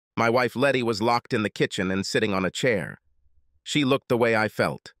My wife Letty was locked in the kitchen and sitting on a chair. She looked the way I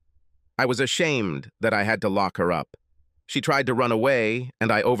felt. I was ashamed that I had to lock her up. She tried to run away,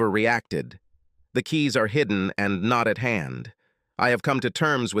 and I overreacted. The keys are hidden and not at hand. I have come to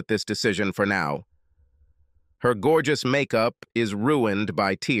terms with this decision for now. Her gorgeous makeup is ruined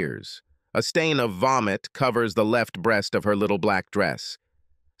by tears. A stain of vomit covers the left breast of her little black dress.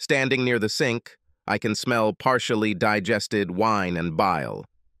 Standing near the sink, I can smell partially digested wine and bile.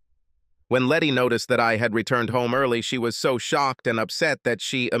 When Letty noticed that I had returned home early, she was so shocked and upset that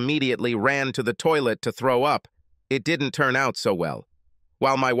she immediately ran to the toilet to throw up. It didn't turn out so well.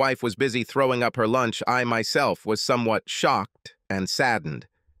 While my wife was busy throwing up her lunch, I myself was somewhat shocked and saddened.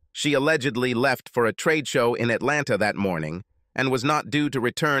 She allegedly left for a trade show in Atlanta that morning and was not due to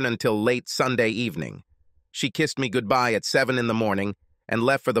return until late Sunday evening. She kissed me goodbye at 7 in the morning and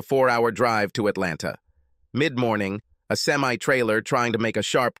left for the 4-hour drive to Atlanta. Mid-morning, a semi-trailer trying to make a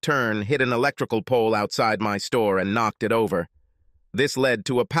sharp turn hit an electrical pole outside my store and knocked it over. This led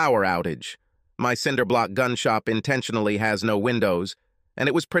to a power outage. My cinder block gun shop intentionally has no windows, and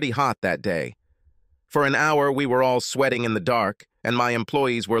it was pretty hot that day. For an hour, we were all sweating in the dark, and my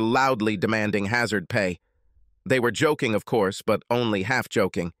employees were loudly demanding hazard pay. They were joking, of course, but only half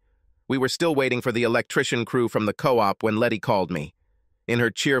joking. We were still waiting for the electrician crew from the co-op when Letty called me. In her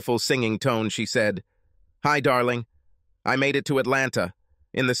cheerful singing tone, she said, "Hi, darling. I made it to Atlanta,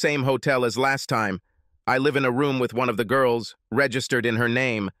 in the same hotel as last time. I live in a room with one of the girls, registered in her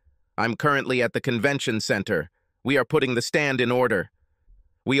name. I'm currently at the convention center. We are putting the stand in order.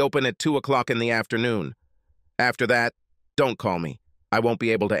 We open at 2 o'clock in the afternoon. After that, don't call me. I won't be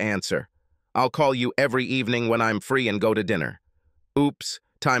able to answer. I'll call you every evening when I'm free and go to dinner. Oops,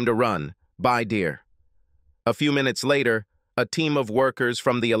 time to run. Bye, dear." A few minutes later, a team of workers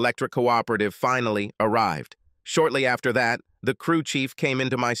from the electric cooperative finally arrived. Shortly after that, the crew chief came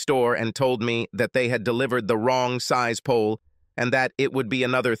into my store and told me that they had delivered the wrong size pole and that it would be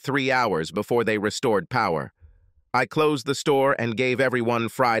another 3 hours before they restored power. I closed the store and gave everyone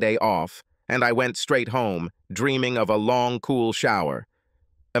Friday off, and I went straight home, dreaming of a long, cool shower.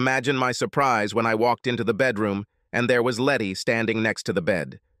 Imagine my surprise when I walked into the bedroom and there was Letty standing next to the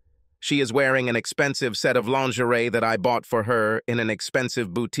bed. She is wearing an expensive set of lingerie that I bought for her in an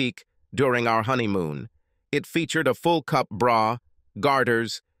expensive boutique during our honeymoon. It featured a full-cup bra,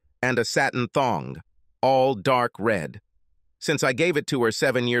 garters, and a satin thong, all dark red. Since I gave it to her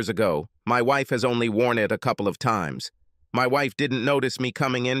 7 years ago, my wife has only worn it a couple of times. My wife didn't notice me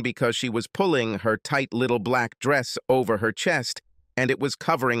coming in because she was pulling her tight little black dress over her chest, and it was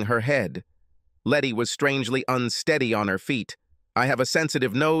covering her head. Letty was strangely unsteady on her feet. I have a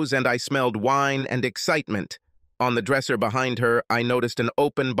sensitive nose, and I smelled wine and excitement. On the dresser behind her, I noticed an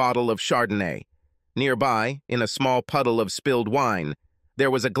open bottle of Chardonnay. Nearby, in a small puddle of spilled wine,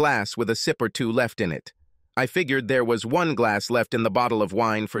 there was a glass with a sip or two left in it. I figured there was 1 glass left in the bottle of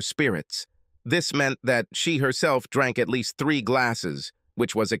wine for spirits. This meant that she herself drank at least 3 glasses,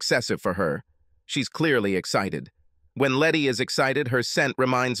 which was excessive for her. She's clearly excited. When Letty is excited, her scent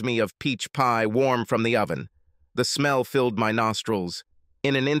reminds me of peach pie warm from the oven. The smell filled my nostrils.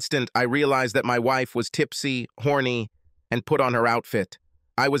 In an instant, I realized that my wife was tipsy, horny, and put on her outfit.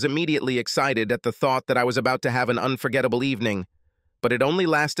 I was immediately excited at the thought that I was about to have an unforgettable evening, but it only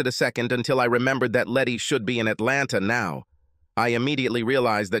lasted a second until I remembered that Letty should be in Atlanta now. I immediately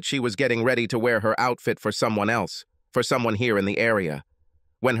realized that she was getting ready to wear her outfit for someone else, for someone here in the area.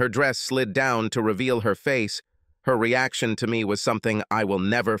 When her dress slid down to reveal her face, her reaction to me was something I will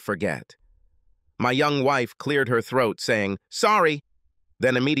never forget. My young wife cleared her throat, saying, "Sorry,"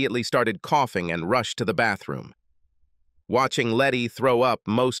 then immediately started coughing and rushed to the bathroom. Watching Letty throw up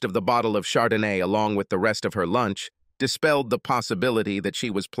most of the bottle of Chardonnay along with the rest of her lunch dispelled the possibility that she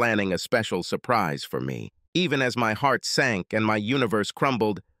was planning a special surprise for me. Even as my heart sank and my universe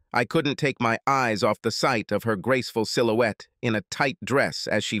crumbled, I couldn't take my eyes off the sight of her graceful silhouette in a tight dress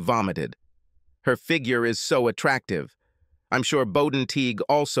as she vomited. Her figure is so attractive. I'm sure Bowden Teague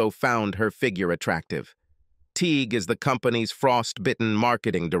also found her figure attractive. Teague is the company's frostbitten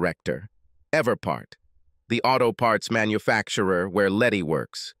marketing director. Everpart, the auto parts manufacturer where Letty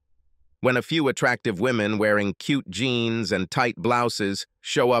works. When a few attractive women wearing cute jeans and tight blouses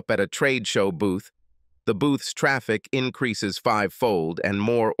show up at a trade show booth, the booth's traffic increases 5-fold and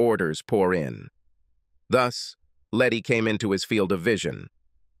more orders pour in. Thus, Letty came into his field of vision.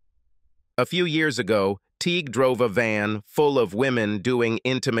 A few years ago, Teague drove a van full of women doing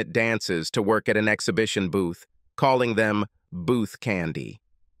intimate dances to work at an exhibition booth, calling them booth candy.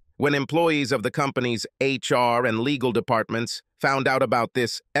 When employees of the company's HR and legal departments found out about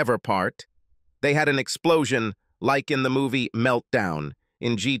this Everpart, they had an explosion like in the movie Meltdown,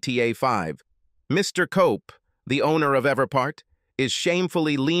 in GTA 5. Mr. Cope, the owner of Everpart, is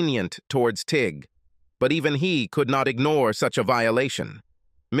shamefully lenient towards Tig, but even he could not ignore such a violation.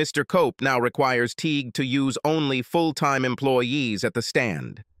 Mr. Cope now requires Tig to use only full-time employees at the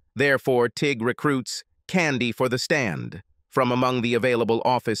stand. Therefore, Tig recruits Candy for the stand from among the available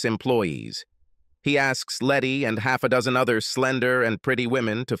office employees. He asks Letty and half a dozen other slender and pretty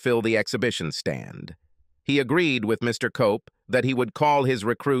women to fill the exhibition stand. He agreed with Mr. Cope that he would call his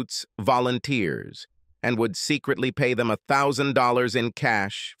recruits volunteers and would secretly pay them $1,000 in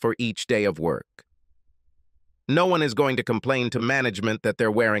cash for each day of work. No one is going to complain to management that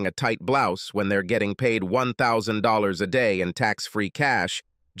they're wearing a tight blouse when they're getting paid $1,000 a day in tax-free cash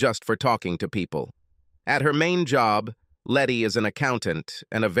just for talking to people. At her main job, Letty is an accountant,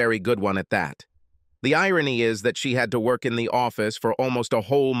 and a very good one at that. The irony is that she had to work in the office for almost a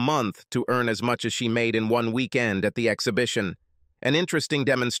whole month to earn as much as she made in one weekend at the exhibition, an interesting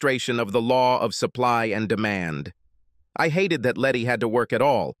demonstration of the law of supply and demand. I hated that Letty had to work at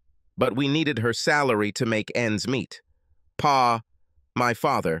all, but we needed her salary to make ends meet. Pa, my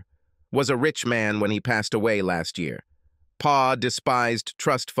father, was a rich man when he passed away last year. Pa despised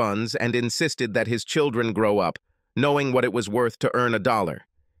trust funds and insisted that his children grow up, knowing what it was worth to earn $1.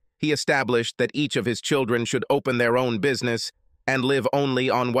 He established that each of his children should open their own business and live only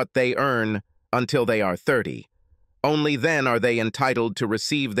on what they earn until they are 30. Only then are they entitled to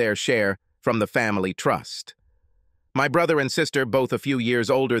receive their share from the family trust. My brother and sister, both a few years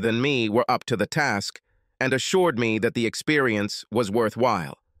older than me, were up to the task and assured me that the experience was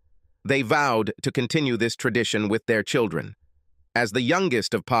worthwhile. They vowed to continue this tradition with their children. As the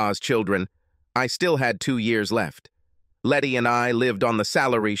youngest of Pa's children, I still had 2 years left. Letty and I lived on the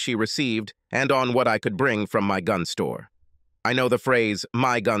salary she received and on what I could bring from my gun store. I know the phrase,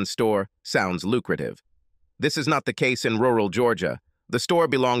 "my gun store," sounds lucrative. This is not the case in rural Georgia. The store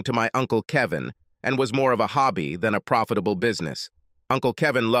belonged to my Uncle Kevin and was more of a hobby than a profitable business. Uncle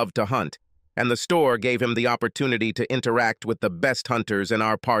Kevin loved to hunt, and the store gave him the opportunity to interact with the best hunters in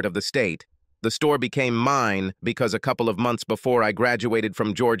our part of the state. The store became mine because a couple of months before I graduated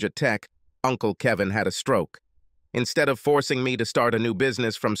from Georgia Tech, Uncle Kevin had a stroke. Instead of forcing me to start a new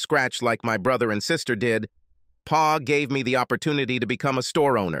business from scratch like my brother and sister did, Pa gave me the opportunity to become a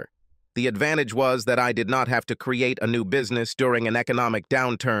store owner. The advantage was that I did not have to create a new business during an economic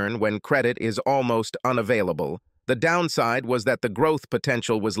downturn when credit is almost unavailable. The downside was that the growth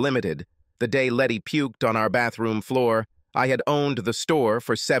potential was limited. The day Letty puked on our bathroom floor, I had owned the store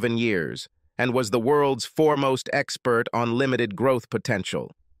for 7 years and was the world's foremost expert on limited growth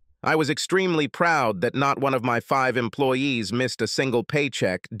potential. I was extremely proud that not one of my 5 employees missed a single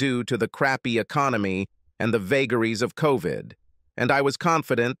paycheck due to the crappy economy and the vagaries of COVID. And I was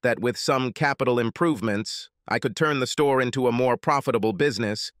confident that with some capital improvements, I could turn the store into a more profitable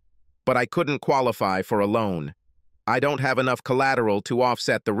business, but I couldn't qualify for a loan. I don't have enough collateral to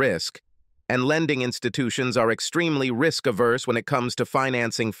offset the risk, and lending institutions are extremely risk-averse when it comes to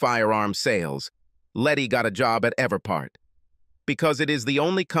financing firearm sales. Letty got a job at Everpart, because it is the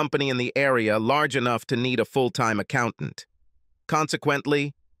only company in the area large enough to need a full-time accountant.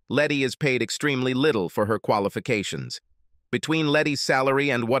 Consequently, Letty is paid extremely little for her qualifications. Between Letty's salary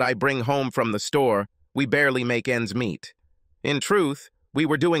and what I bring home from the store, we barely make ends meet. In truth, we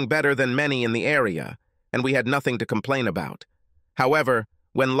were doing better than many in the area, and we had nothing to complain about. However,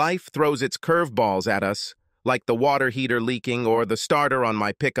 when life throws its curveballs at us, like the water heater leaking or the starter on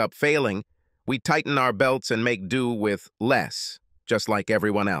my pickup failing, we tighten our belts and make do with less, just like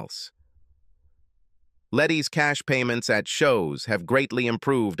everyone else. Letty's cash payments at shows have greatly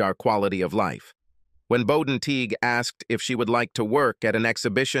improved our quality of life. When Bowden Teague asked if she would like to work at an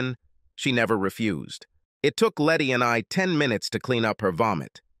exhibition, she never refused. It took Letty and I 10 minutes to clean up her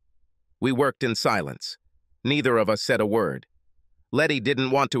vomit. We worked in silence. Neither of us said a word. Letty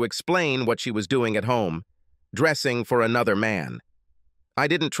didn't want to explain what she was doing at home, dressing for another man. I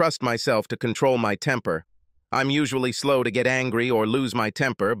didn't trust myself to control my temper. I'm usually slow to get angry or lose my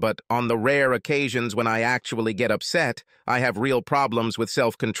temper, but on the rare occasions when I actually get upset, I have real problems with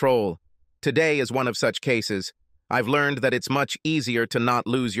self-control. Today is one of such cases. I've learned that it's much easier to not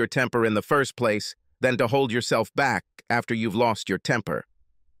lose your temper in the first place than to hold yourself back after you've lost your temper.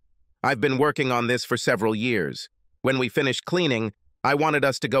 I've been working on this for several years. When we finished cleaning, I wanted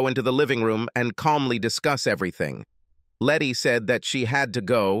us to go into the living room and calmly discuss everything. Letty said that she had to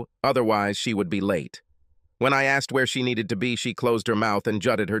go, otherwise she would be late. When I asked where she needed to be, she closed her mouth and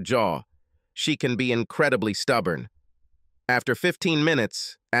jutted her jaw. She can be incredibly stubborn. After 15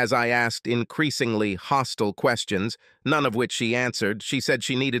 minutes, as I asked increasingly hostile questions, none of which she answered, she said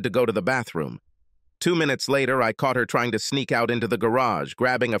she needed to go to the bathroom. 2 minutes later, I caught her trying to sneak out into the garage,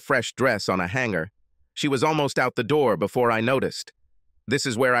 grabbing a fresh dress on a hanger. She was almost out the door before I noticed. This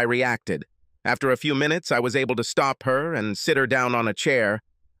is where I reacted. After a few minutes, I was able to stop her and sit her down on a chair.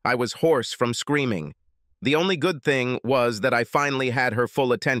 I was hoarse from screaming. The only good thing was that I finally had her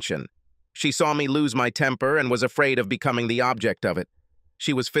full attention. She saw me lose my temper and was afraid of becoming the object of it.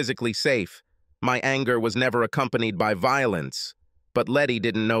 She was physically safe. My anger was never accompanied by violence. But Letty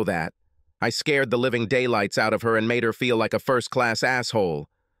didn't know that. I scared the living daylights out of her and made her feel like a first-class asshole.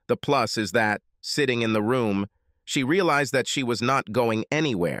 The plus is that, sitting in the room, she realized that she was not going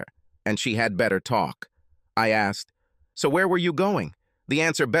anywhere, and she had better talk. I asked, "So where were you going? The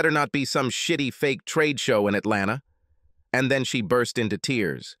answer better not be some shitty fake trade show in Atlanta." And then she burst into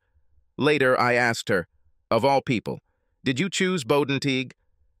tears. Later, I asked her, "Of all people, did you choose Bodenteague?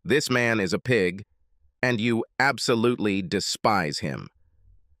 This man is a pig, and you absolutely despise him."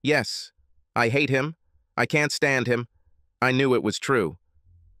 "Yes, I hate him. I can't stand him." I knew it was true.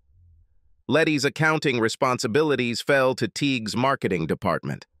 Letty's accounting responsibilities fell to Teague's marketing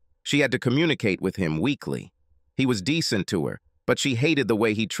department. She had to communicate with him weekly. He was decent to her, but she hated the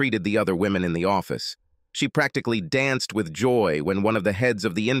way he treated the other women in the office. She practically danced with joy when one of the heads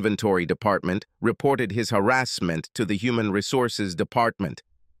of the inventory department reported his harassment to the human resources department.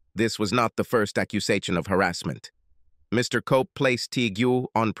 This was not the first accusation of harassment. Mr. Cope placed Teague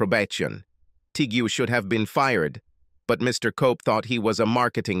on probation. Teague should have been fired, but Mr. Cope thought he was a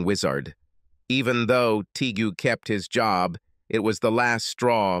marketing wizard. Even though Teague kept his job, it was the last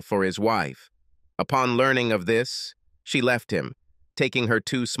straw for his wife. Upon learning of this, she left him, taking her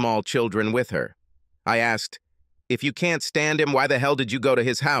 2 small children with her. I asked, "If you can't stand him, why the hell did you go to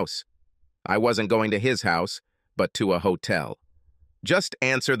his house?" "I wasn't going to his house, but to a hotel." "Just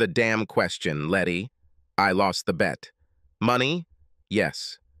answer the damn question, Letty." I lost the bet. "Money?"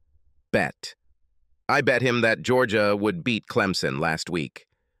 "Yes." "Bet." I bet him that Georgia would beat Clemson last week.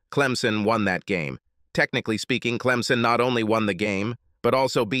 Clemson won that game. Technically speaking, Clemson not only won the game, but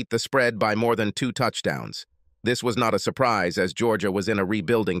also beat the spread by more than 2 touchdowns. This was not a surprise, as Georgia was in a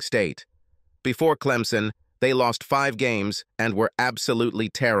rebuilding state. Before Clemson, they lost 5 games and were absolutely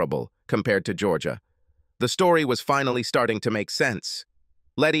terrible compared to Georgia. The story was finally starting to make sense.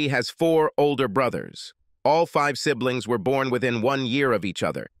 Letty has 4 older brothers. All 5 siblings were born within 1 year of each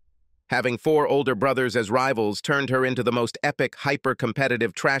other. Having 4 older brothers as rivals turned her into the most epic,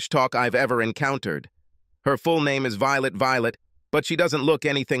 hyper-competitive trash talk I've ever encountered. Her full name is Violet, but she doesn't look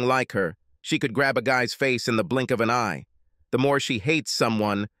anything like her. She could grab a guy's face in the blink of an eye. The more she hates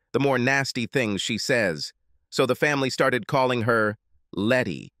someone, the more nasty things she says. So the family started calling her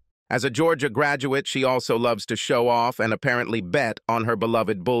Letty. As a Georgia graduate, she also loves to show off and apparently bet on her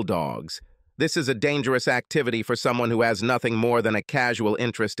beloved Bulldogs. This is a dangerous activity for someone who has nothing more than a casual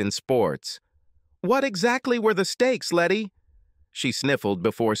interest in sports. "What exactly were the stakes, Letty?" She sniffled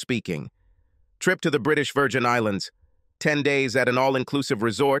before speaking. "Trip to the British Virgin Islands, 10 days at an all-inclusive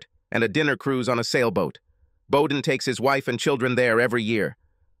resort, and a dinner cruise on a sailboat. Bowden takes his wife and children there every year.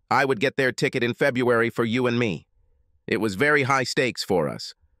 I would get their ticket in February for you and me. It was very high stakes for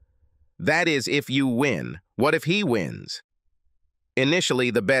us." "That is if you win. What if he wins?"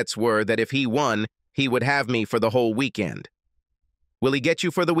 "Initially, the bets were that if he won, he would have me for the whole weekend." "Will he get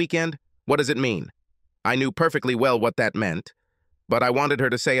you for the weekend? What does it mean?" I knew perfectly well what that meant, but I wanted her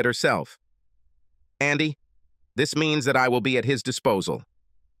to say it herself. "Andy, this means that I will be at his disposal."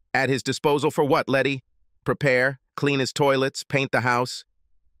 "At his disposal for what, Letty? Prepare, clean his toilets, paint the house?"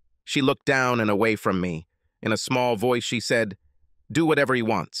 She looked down and away from me. In a small voice, she said, "Do whatever he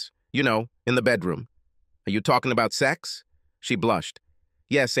wants. You know, in the bedroom." "Are you talking about sex?" She blushed.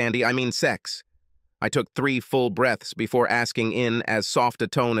 "Yes, Andy, I mean sex." I took 3 full breaths before asking in as soft a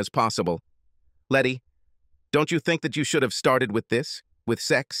tone as possible. "Letty, don't you think that you should have started with this, with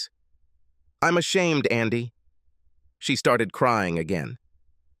sex?" "I'm ashamed, Andy." She started crying again.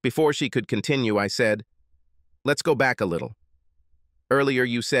 Before she could continue, I said, "Let's go back a little. Earlier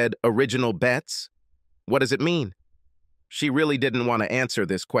you said original bets? What does it mean?" She really didn't want to answer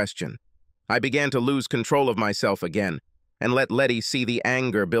this question. I began to lose control of myself again, and let Letty see the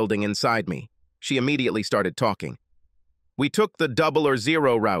anger building inside me. She immediately started talking. "We took the double or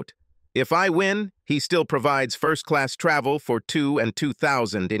zero route. If I win, he still provides first-class travel for 2 and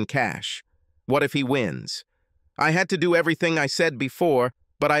 2,000 in cash. What if he wins?" I had to do everything I said before,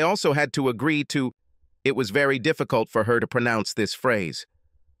 but I also had to agree to— It was very difficult for her to pronounce this phrase.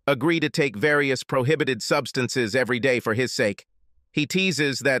 "Agree to take various prohibited substances every day for his sake. He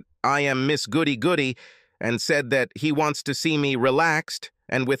teases that I am Miss Goody-Goody and said that he wants to see me relaxed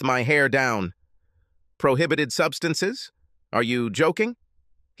and with my hair down." "Prohibited substances? Are you joking?"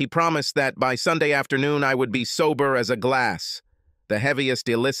 He promised that by Sunday afternoon I would be sober as a glass. The heaviest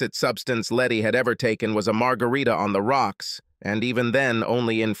illicit substance Letty had ever taken was a margarita on the rocks, and even then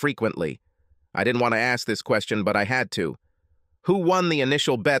only infrequently. I didn't want to ask this question, but I had to. Who won the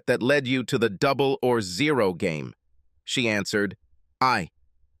initial bet that led you to the double or zero game? She answered, I.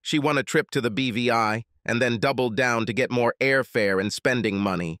 She won a trip to the BVI and then doubled down to get more airfare and spending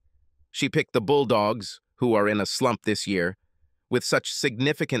money. She picked the Bulldogs, who are in a slump this year, with such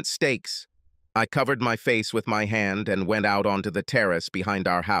significant stakes. I covered my face with my hand and went out onto the terrace behind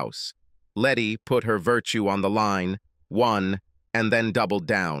our house. Letty put her virtue on the line, won, and then doubled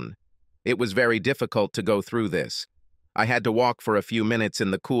down. It was very difficult to go through this. I had to walk for a few minutes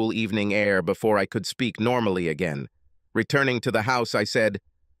in the cool evening air before I could speak normally again. Returning to the house, I said,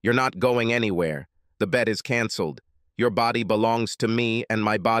 "You're not going anywhere. The bet is canceled. Your body belongs to me and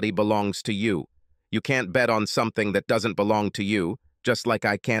my body belongs to you. You can't bet on something that doesn't belong to you, just like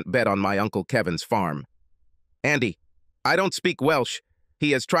I can't bet on my Uncle Kevin's farm." Andy, I don't speak Welsh.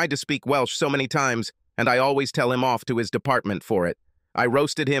 He has tried to speak Welsh so many times, and I always tell him off to his department for it. I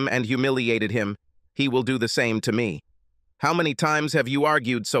roasted him and humiliated him. He will do the same to me. How many times have you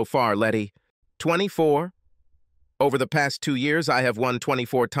argued so far, Letty? 24? Over the past 2 years, I have won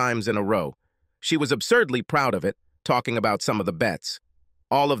 24 times in a row. She was absurdly proud of it, talking about some of the bets.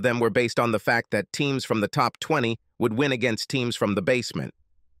 All of them were based on the fact that teams from the top 20 would win against teams from the basement.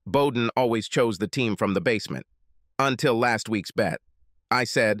 Bowden always chose the team from the basement. Until last week's bet. I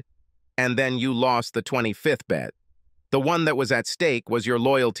said, and then you lost the 25th bet. The one that was at stake was your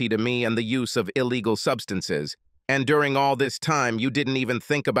loyalty to me and the use of illegal substances. And during all this time, you didn't even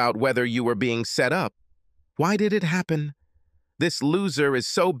think about whether you were being set up. Why did it happen? This loser is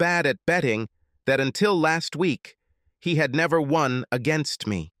so bad at betting that until last week, he had never won against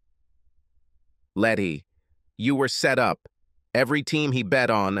me. Letty, you were set up. Every team he bet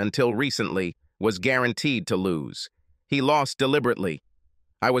on until recently was guaranteed to lose. He lost deliberately.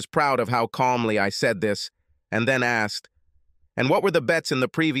 I was proud of how calmly I said this, and then asked, "And what were the bets in the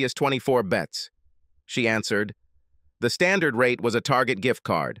previous 24 bets?" She answered, "The standard rate was a Target gift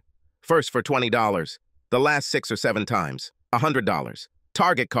card. First for $20, the last 6 or 7 times, $100.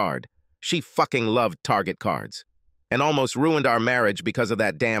 Target card. She fucking loved Target cards. And almost ruined our marriage because of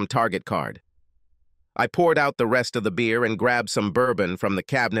that damn Target card." I poured out the rest of the beer and grabbed some bourbon from the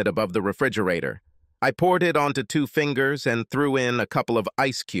cabinet above the refrigerator. I poured it onto 2 fingers and threw in a couple of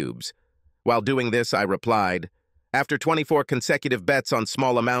ice cubes. While doing this, I replied, "After 24 consecutive bets on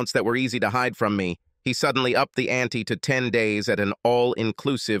small amounts that were easy to hide from me, he suddenly upped the ante to 10 days at an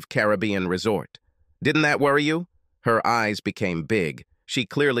all-inclusive Caribbean resort. Didn't that worry you?" Her eyes became big. She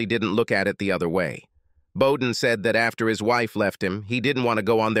clearly didn't look at it the other way. Bowden said that after his wife left him, he didn't want to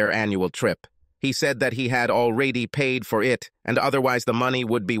go on their annual trip. He said that he had already paid for it, and otherwise the money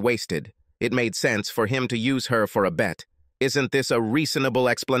would be wasted. It made sense for him to use her for a bet. Isn't this a reasonable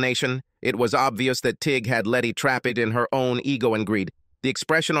explanation? It was obvious that Tig had Letty trapped in her own ego and greed. The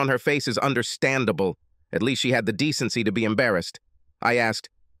expression on her face is understandable. At least she had the decency to be embarrassed. I asked,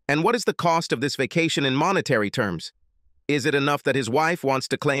 "And what is the cost of this vacation in monetary terms? Is it enough that his wife wants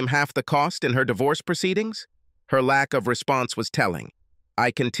to claim half the cost in her divorce proceedings?" Her lack of response was telling.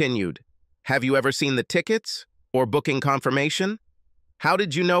 I continued, "Have you ever seen the tickets or booking confirmation? How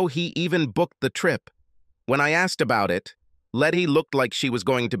did you know he even booked the trip?" When I asked about it, Letty looked like she was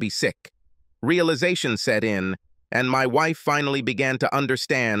going to be sick. Realization set in, and my wife finally began to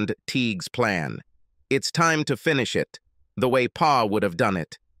understand Teague's plan. It's time to finish it, the way Pa would have done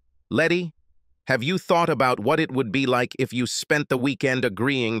it. Letty, have you thought about what it would be like if you spent the weekend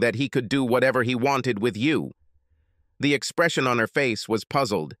agreeing that he could do whatever he wanted with you? The expression on her face was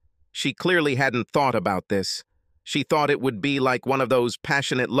puzzled. She clearly hadn't thought about this. She thought it would be like one of those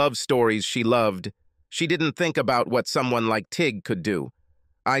passionate love stories she loved. She didn't think about what someone like Tig could do.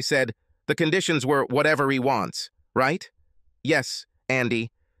 I said, "The conditions were whatever he wants, right?" "Yes,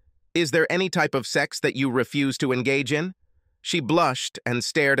 Andy. Is there any type of sex that you refuse to engage in?" She blushed and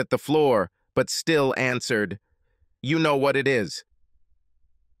stared at the floor, but still answered, "You know what it is."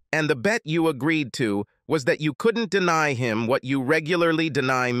 "And the bet you agreed to was that you couldn't deny him what you regularly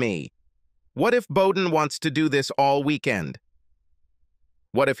deny me. What if Bowden wants to do this all weekend?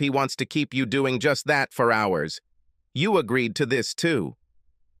 What if he wants to keep you doing just that for hours? You agreed to this too."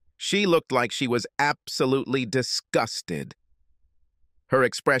 She looked like she was absolutely disgusted. Her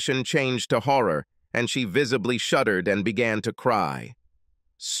expression changed to horror, and she visibly shuddered and began to cry.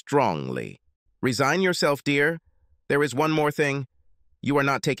 Strongly. "Resign yourself, dear. There is one more thing. You are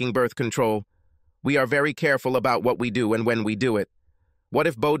not taking birth control. We are very careful about what we do and when we do it. What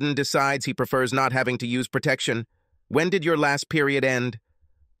if Bowden decides he prefers not having to use protection? When did your last period end?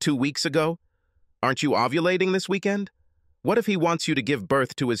 2 weeks ago? Aren't you ovulating this weekend? What if he wants you to give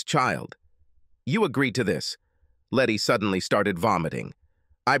birth to his child? You agreed to this. Letty suddenly started vomiting.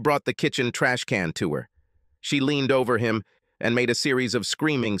 I brought the kitchen trash can to her. She leaned over him and made a series of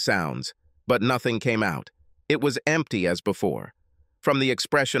screaming sounds, but nothing came out. It was empty as before. From the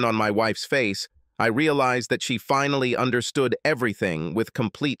expression on my wife's face, I realized that she finally understood everything with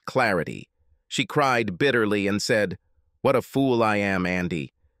complete clarity. She cried bitterly and said, "What a fool I am,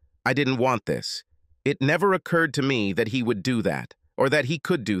 Andy. I didn't want this. It never occurred to me that he would do that, or that he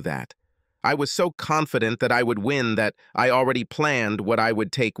could do that. I was so confident that I would win that I already planned what I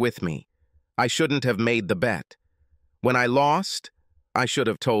would take with me. I shouldn't have made the bet. When I lost, I should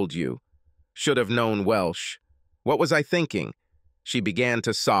have told you. Should have known Welsh. What was I thinking?" She began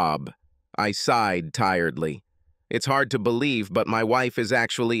to sob. I sighed tiredly. It's hard to believe, but my wife is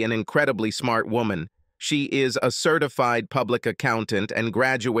actually an incredibly smart woman. She is a certified public accountant and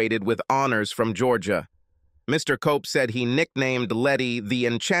graduated with honors from Georgia. Mr. Cope said he nicknamed Letty the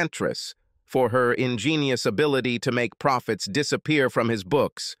Enchantress for her ingenious ability to make profits disappear from his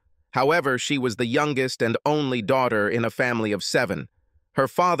books. However, she was the youngest and only daughter in a family of 7. Her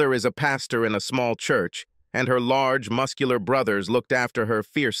father is a pastor in a small church, and her large, muscular brothers looked after her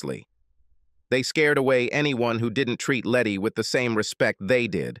fiercely. They scared away anyone who didn't treat Letty with the same respect they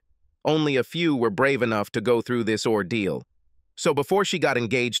did. Only a few were brave enough to go through this ordeal. So before she got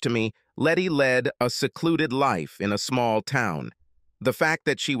engaged to me, Letty led a secluded life in a small town. The fact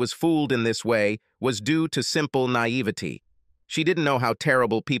that she was fooled in this way was due to simple naivety. She didn't know how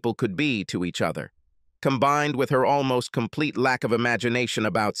terrible people could be to each other. Combined with her almost complete lack of imagination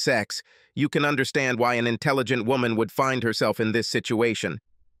about sex, you can understand why an intelligent woman would find herself in this situation.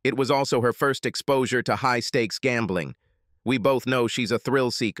 It was also her first exposure to high-stakes gambling. We both know she's a thrill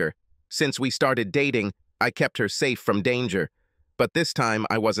seeker. Since we started dating, I kept her safe from danger. But this time,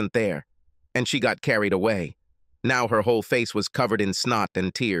 I wasn't there. And she got carried away. Now her whole face was covered in snot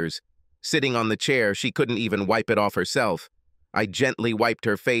and tears. Sitting on the chair, she couldn't even wipe it off herself. I gently wiped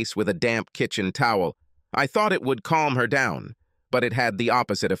her face with a damp kitchen towel. I thought it would calm her down, but it had the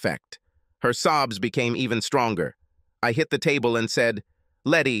opposite effect. Her sobs became even stronger. I hit the table and said,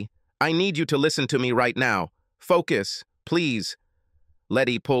 "Letty, I need you to listen to me right now. Focus, please."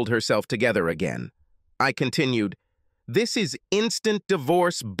 Letty pulled herself together again. I continued, "This is instant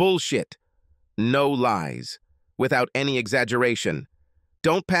divorce bullshit. No lies. Without any exaggeration.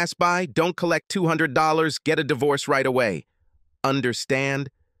 Don't pass by, don't collect $200, get a divorce right away. Understand?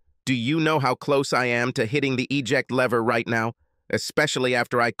 Do you know how close I am to hitting the eject lever right now, especially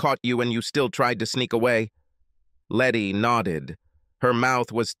after I caught you and you still tried to sneak away?" Letty nodded. Her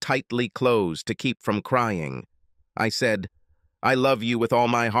mouth was tightly closed to keep from crying. I said, "I love you with all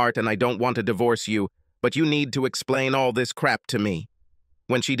my heart and I don't want to divorce you, but you need to explain all this crap to me."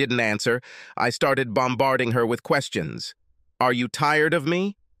 When she didn't answer, I started bombarding her with questions. "Are you tired of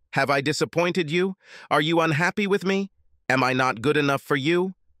me? Have I disappointed you? Are you unhappy with me? Am I not good enough for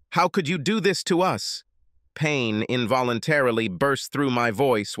you? How could you do this to us?" Pain involuntarily burst through my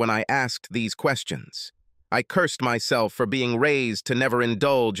voice when I asked these questions. I cursed myself for being raised to never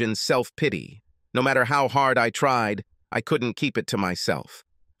indulge in self-pity. No matter how hard I tried, I couldn't keep it to myself.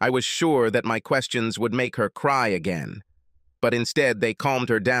 I was sure that my questions would make her cry again. But instead, they calmed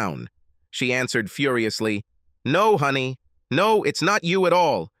her down. She answered furiously, "No, honey. No, it's not you at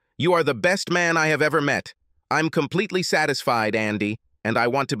all. You are the best man I have ever met. I'm completely satisfied, Andy, and I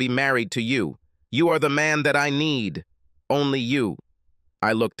want to be married to you. You are the man that I need. Only you."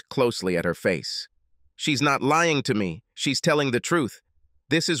 I looked closely at her face. She's not lying to me. She's telling the truth.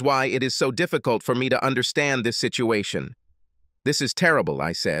 This is why it is so difficult for me to understand this situation. "This is terrible,"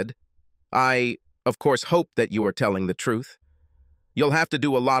 I said. "I, of course, hope that you are telling the truth. You'll have to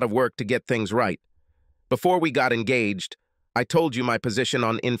do a lot of work to get things right. Before we got engaged, I told you my position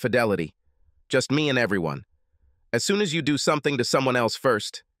on infidelity. Just me and everyone. As soon as you do something to someone else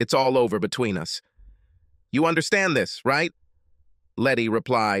first, it's all over between us. You understand this, right?" Letty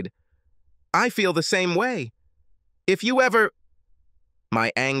replied, "I feel the same way. If you ever—"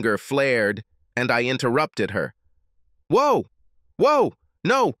 My anger flared, and I interrupted her. "Whoa! Whoa!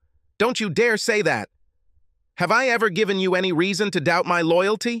 No! Don't you dare say that! Have I ever given you any reason to doubt my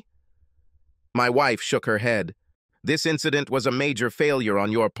loyalty?" My wife shook her head. "This incident was a major failure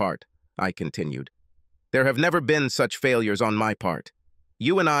on your part," I continued. "There have never been such failures on my part.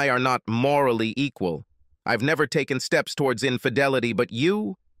 You and I are not morally equal. I've never taken steps towards infidelity, but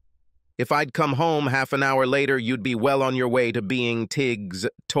you? If I'd come home half an hour later, you'd be well on your way to being Tig's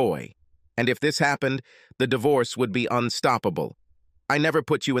toy. And if this happened, the divorce would be unstoppable. I never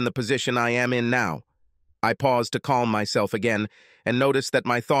put you in the position I am in now. I paused to calm myself again and noticed that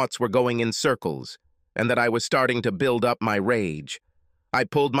my thoughts were going in circles and that I was starting to build up my rage. I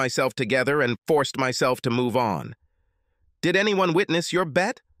pulled myself together and forced myself to move on. "Did anyone witness your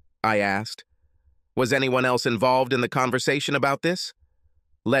bet?" I asked. "Was anyone else involved in the conversation about this?"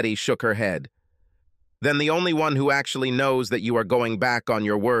 Letty shook her head. "Then the only one who actually knows that you are going back on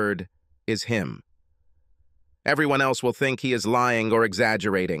your word is him. Everyone else will think he is lying or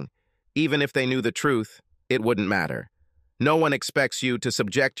exaggerating. Even if they knew the truth, it wouldn't matter. No one expects you to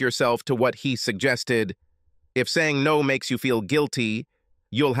subject yourself to what he suggested. If saying no makes you feel guilty,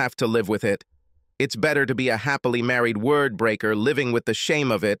 you'll have to live with it. It's better to be a happily married word breaker living with the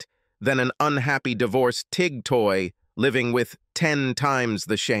shame of it than an unhappy divorced Tig toy living with 10 times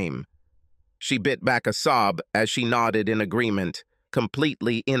the shame." She bit back a sob as she nodded in agreement,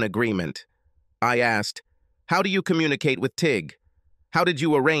 completely in agreement. I asked, "How do you communicate with Tig? How did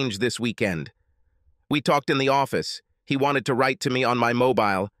you arrange this weekend?" "We talked in the office. He wanted to write to me on my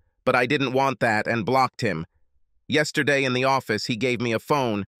mobile, but I didn't want that and blocked him. Yesterday in the office, he gave me a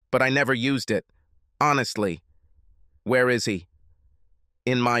phone, but I never used it. Honestly." "Where is he?"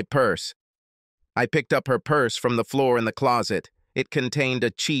 "In my purse." I picked up her purse from the floor in the closet. It contained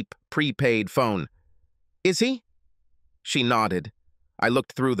a cheap, prepaid phone. "Is he?" She nodded. I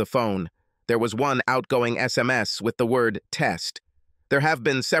looked through the phone. There was one outgoing SMS with the word test. There have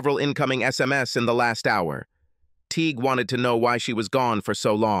been several incoming SMS in the last hour. Teague wanted to know why she was gone for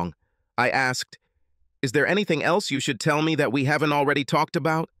so long. I asked, "Is there anything else you should tell me that we haven't already talked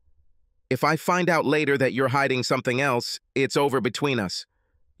about? If I find out later that you're hiding something else, it's over between us.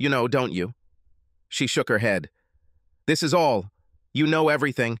 You know, don't you?" She shook her head. "This is all. You know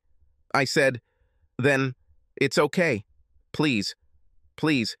everything." I said, "Then it's okay. Please,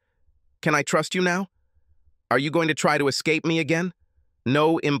 please. Can I trust you now? Are you going to try to escape me again?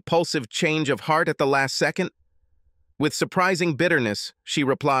 No impulsive change of heart at the last second?" With surprising bitterness, she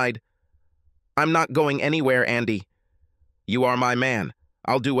replied, "I'm not going anywhere, Andy. You are my man.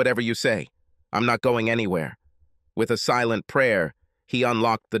 I'll do whatever you say. I'm not going anywhere." With a silent prayer, he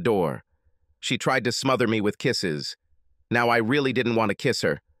unlocked the door. She tried to smother me with kisses. Now I really didn't want to kiss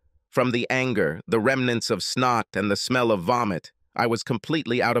her. From the anger, the remnants of snot, and the smell of vomit, I was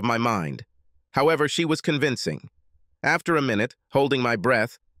completely out of my mind. However, she was convincing. After a minute, holding my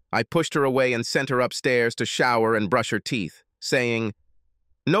breath, I pushed her away and sent her upstairs to shower and brush her teeth, saying,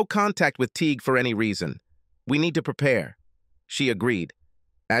 "No contact with Teague for any reason. We need to prepare." She agreed.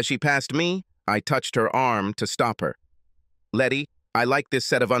 As she passed me, I touched her arm to stop her. "Letty, I like this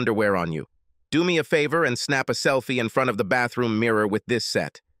set of underwear on you. Do me a favor and snap a selfie in front of the bathroom mirror with this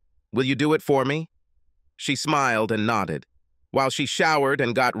set. Will you do it for me?" She smiled and nodded. While she showered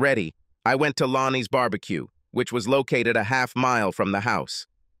and got ready, I went to Lonnie's barbecue, which was located a half-mile from the house.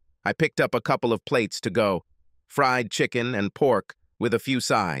 I picked up a couple of plates to go, fried chicken and pork with a few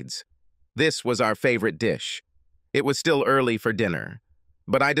sides. This was our favorite dish. It was still early for dinner,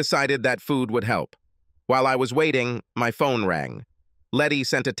 but I decided that food would help. While I was waiting, my phone rang. Letty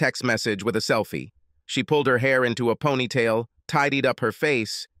sent a text message with a selfie. She pulled her hair into a ponytail, tidied up her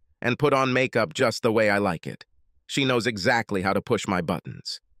face, and put on makeup just the way I like it. She knows exactly how to push my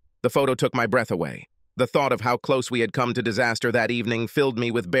buttons. The photo took my breath away. The thought of how close we had come to disaster that evening filled me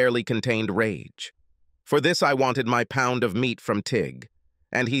with barely contained rage. For this I wanted my pound of meat from Tig,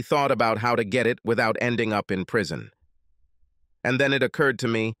 and he thought about how to get it without ending up in prison. And then it occurred to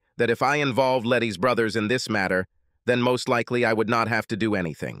me that if I involved Letty's brothers in this matter, then most likely I would not have to do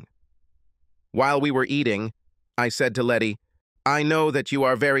anything. While we were eating, I said to Letty, "I know that you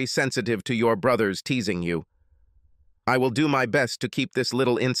are very sensitive to your brothers teasing you. I will do my best to keep this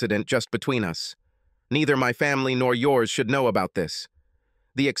little incident just between us. Neither my family nor yours should know about this."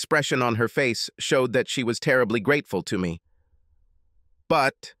 The expression on her face showed that she was terribly grateful to me.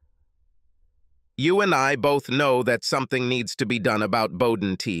 "But you and I both know that something needs to be done about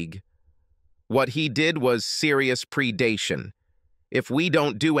Bowden Teague. What he did was serious predation. If we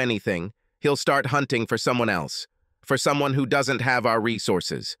don't do anything, he'll start hunting for someone else, for someone who doesn't have our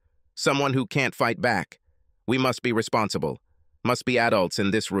resources, someone who can't fight back. We must be responsible, must be adults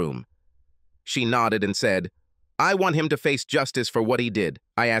in this room." She nodded and said, "I want him to face justice for what he did."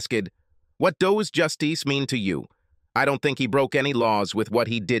 I asked, "What does justice mean to you?" "I don't think he broke any laws with what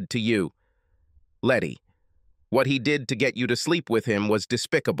he did to you." "Letty, what he did to get you to sleep with him was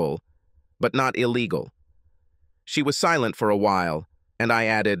despicable, but not illegal." She was silent for a while, and I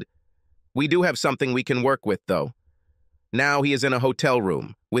added, "We do have something we can work with, though. Now he is in a hotel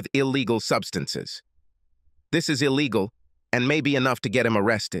room with illegal substances. This is illegal, and may be enough to get him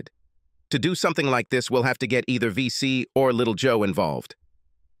arrested. To do something like this, we'll have to get either VC or Little Joe involved."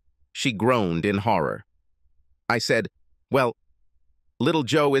 She groaned in horror. I said, well, little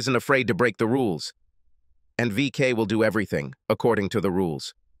Joe isn't afraid to break the rules, and VK will do everything according to the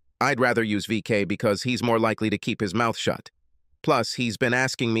rules. I'd rather use VK because he's more likely to keep his mouth shut. Plus, he's been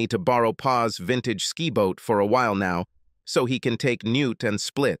asking me to borrow Pa's vintage ski boat for a while now, so he can take Newt and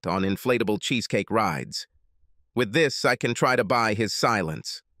Split on inflatable cheesecake rides. With this, I can try to buy his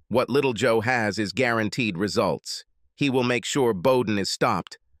silence. What little Joe has is guaranteed results. He will make sure Bowden is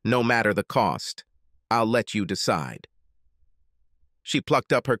stopped, no matter the cost. I'll let you decide. She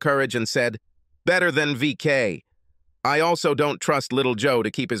plucked up her courage and said, better than VK. I also don't trust little Joe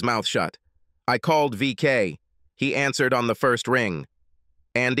to keep his mouth shut. I called VK. He answered on the first ring.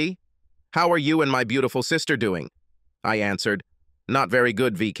 Andy, how are you and my beautiful sister doing? I answered, not very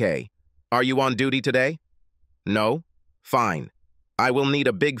good, VK. Are you on duty today? No? Fine. I will need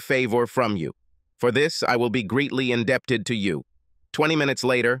a big favor from you. For this, I will be greatly indebted to you. 20 minutes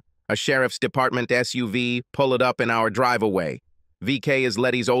later, a sheriff's department SUV pulled up in our driveway. VK is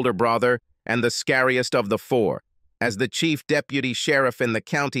Letty's older brother and the scariest of the four. As the chief deputy sheriff in the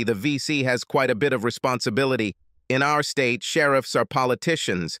county, the VC has quite a bit of responsibility. In our state, sheriffs are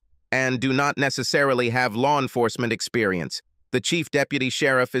politicians and do not necessarily have law enforcement experience. The chief deputy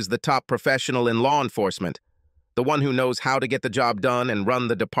sheriff is the top professional in law enforcement, the one who knows how to get the job done and run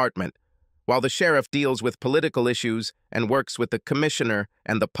the department, while the sheriff deals with political issues and works with the commissioner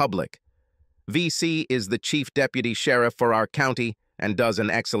and the public. VC is the chief deputy sheriff for our county and does an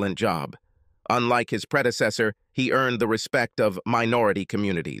excellent job. Unlike his predecessor, he earned the respect of minority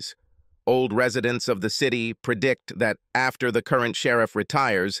communities. Old residents of the city predict that after the current sheriff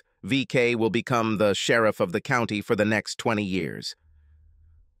retires, VK will become the sheriff of the county for the next 20 years.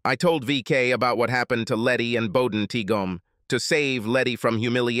 I told VK about what happened to Letty and Bowden Tigom. To save Letty from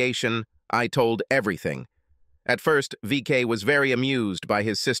humiliation, I told everything. At first, VK was very amused by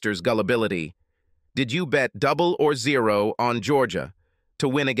his sister's gullibility. Did you bet double or zero on Georgia to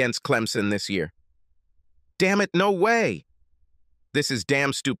win against Clemson this year? Damn it, no way! This is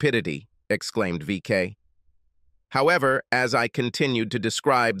damn stupidity, exclaimed VK. However, as I continued to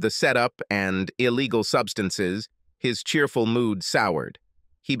describe the setup and illegal substances, his cheerful mood soured.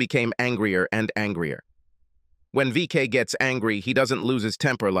 He became angrier and angrier. When VK gets angry, he doesn't lose his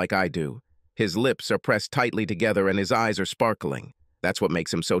temper like I do. His lips are pressed tightly together and his eyes are sparkling. That's what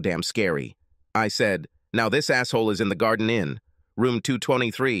makes him so damn scary. I said, now this asshole is in the Garden Inn, room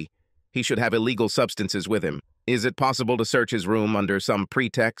 223. He should have illegal substances with him. Is it possible to search his room under some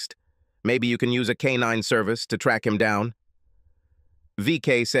pretext? Maybe you can use a canine service to track him down?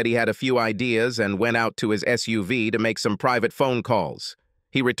 VK said he had a few ideas and went out to his SUV to make some private phone calls.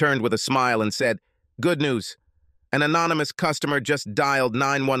 He returned with a smile and said, good news. An anonymous customer just dialed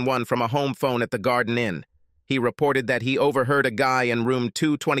 911 from a home phone at the Garden Inn. He reported that he overheard a guy in room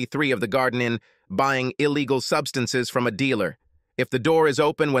 223 of the Garden Inn buying illegal substances from a dealer. If the door is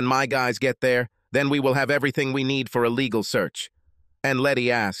open when my guys get there, then we will have everything we need for a legal search. And Letty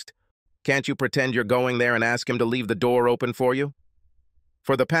asked, can't you pretend you're going there and ask him to leave the door open for you?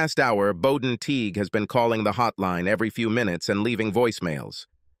 For the past hour, Bowden Teague has been calling the hotline every few minutes and leaving voicemails.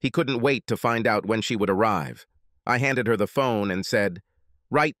 He couldn't wait to find out when she would arrive. I handed her the phone and said,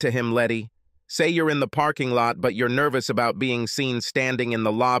 write to him, Letty. Say you're in the parking lot, but you're nervous about being seen standing in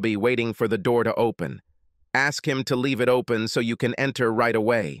the lobby waiting for the door to open. Ask him to leave it open so you can enter right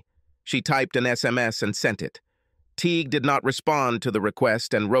away. She typed an SMS and sent it. Teague did not respond to the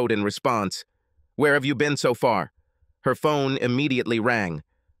request and wrote in response, where have you been so far? Her phone immediately rang.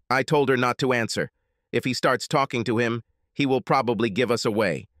 I told her not to answer. If he starts talking to him, he will probably give us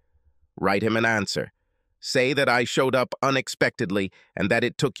away. Write him an answer. Say that I showed up unexpectedly and that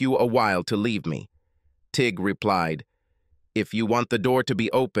it took you a while to leave me. Tig replied, if you want the door to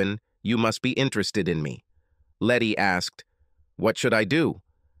be open, you must be interested in me. Letty asked, what should I do?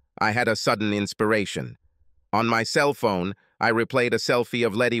 I had a sudden inspiration. On my cell phone, I replayed a selfie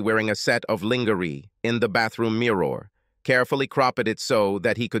of Letty wearing a set of lingerie in the bathroom mirror, carefully cropped it so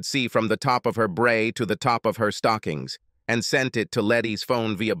that he could see from the top of her bray to the top of her stockings, and sent it to Letty's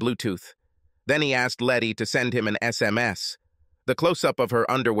phone via Bluetooth. Then he asked Letty to send him an SMS. The close-up of her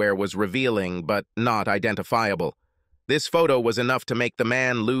underwear was revealing, but not identifiable. This photo was enough to make the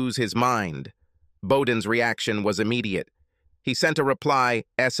man lose his mind. Bowden's reaction was immediate. He sent a reply,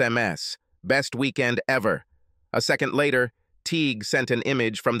 SMS, best weekend ever. A second later, Teague sent an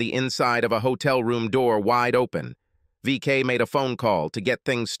image from the inside of a hotel room door wide open. VK made a phone call to get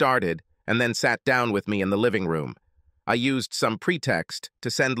things started and then sat down with me in the living room. I used some pretext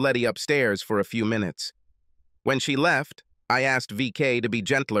to send Letty upstairs for a few minutes. When she left, I asked VK to be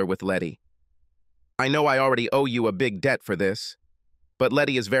gentler with Letty. I know I already owe you a big debt for this, but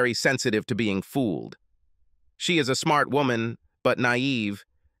Letty is very sensitive to being fooled. She is a smart woman, but naive,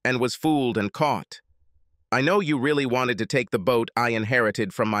 and was fooled and caught. I know you really wanted to take the boat I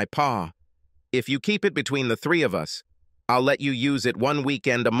inherited from my pa. If you keep it between the three of us, I'll let you use it one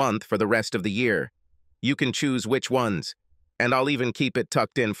weekend a month for the rest of the year. You can choose which ones, and I'll even keep it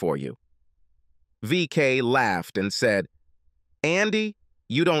tucked in for you." VK laughed and said, "Andy,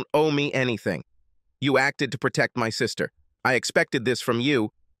 you don't owe me anything. You acted to protect my sister. I expected this from you,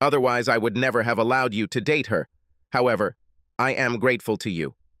 otherwise I would never have allowed you to date her. However, I am grateful to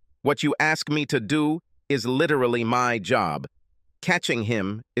you. What you ask me to do is literally my job. Catching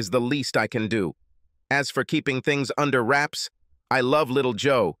him is the least I can do. As for keeping things under wraps, I love little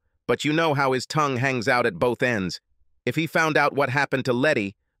Joe, but you know how his tongue hangs out at both ends. If he found out what happened to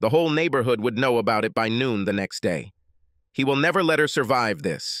Letty, the whole neighborhood would know about it by noon the next day. He will never let her survive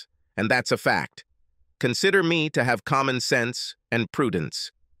this, and that's a fact. Consider me to have common sense and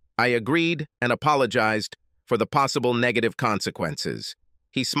prudence. I agreed and apologized for the possible negative consequences."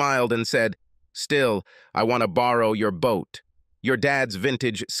 He smiled and said, "Still, I want to borrow your boat. Your dad's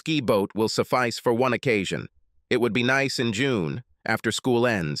vintage ski boat will suffice for one occasion. It would be nice in June, after school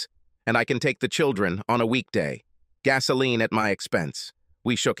ends, and I can take the children on a weekday. Gasoline at my expense."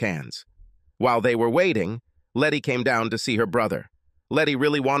 We shook hands. While they were waiting, Letty came down to see her brother. Letty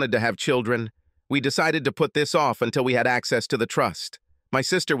really wanted to have children. We decided to put this off until we had access to the trust. My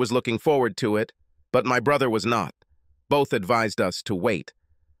sister was looking forward to it, but my brother was not. Both advised us to wait.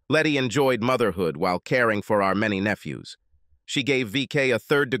 Letty enjoyed motherhood while caring for our many nephews. She gave VK a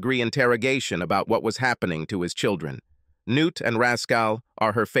third-degree interrogation about what was happening to his children. Newt and Rascal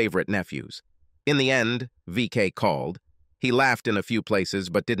are her favorite nephews. In the end, VK called. He laughed in a few places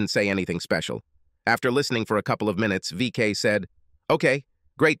but didn't say anything special. After listening for a couple of minutes, VK said, "Okay,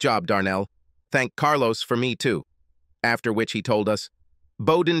 great job, Darnell. Thank Carlos for me too." After which he told us,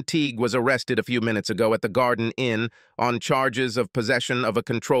 "Bowden Teague was arrested a few minutes ago at the Garden Inn on charges of possession of a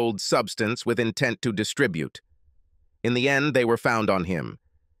controlled substance with intent to distribute. In the end, they were found on him.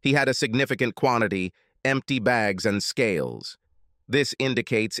 He had a significant quantity, empty bags and scales. This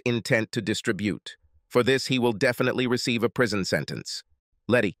indicates intent to distribute. For this, he will definitely receive a prison sentence.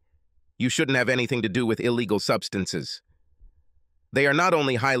 Letty, you shouldn't have anything to do with illegal substances. They are not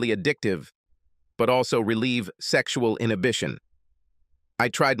only highly addictive, but also relieve sexual inhibition. I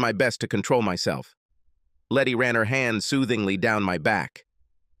tried my best to control myself." Letty ran her hand soothingly down my back.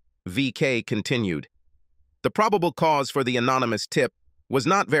 VK continued, "The probable cause for the anonymous tip was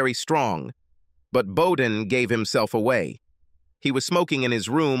not very strong, but Bowden gave himself away. He was smoking in his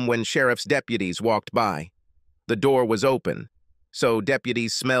room when sheriff's deputies walked by. The door was open, so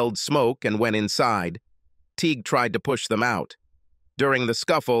deputies smelled smoke and went inside. Teague tried to push them out. During the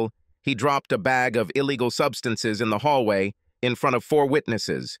scuffle, he dropped a bag of illegal substances in the hallway in front of 4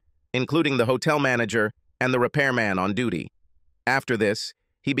 witnesses, including the hotel manager and the repairman on duty. After this,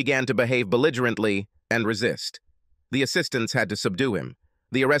 he began to behave belligerently and resist. The assistants had to subdue him.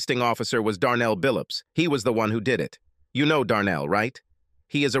 The arresting officer was Darnell Billups. He was the one who did it. You know Darnell, right?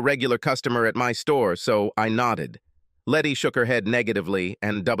 He is a regular customer at my store, so I nodded." Letty shook her head negatively,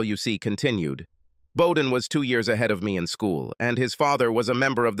 and WC continued. "Bowden was 2 years ahead of me in school, and his father was a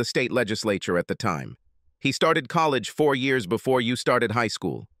member of the state legislature at the time. He started college 4 years before you started high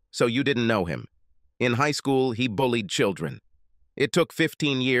school, so you didn't know him. In high school, he bullied children. It took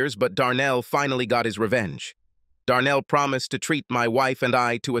 15 years, but Darnell finally got his revenge. Darnell promised to treat my wife and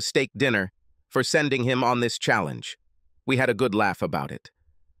I to a steak dinner for sending him on this challenge. We had a good laugh about it.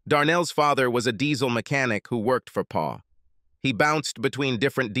 Darnell's father was a diesel mechanic who worked for Pa. He bounced between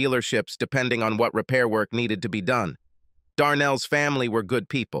different dealerships depending on what repair work needed to be done. Darnell's family were good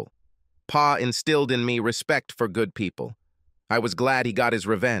people. Pa instilled in me respect for good people. I was glad he got his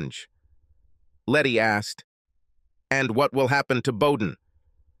revenge." Letty asked, "And what will happen to Bowden?"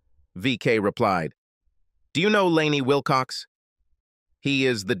 VK replied, "Do you know Laney Wilcox? He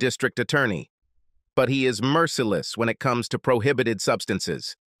is the district attorney, but he is merciless when it comes to prohibited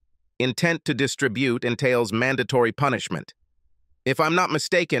substances. Intent to distribute entails mandatory punishment. If I'm not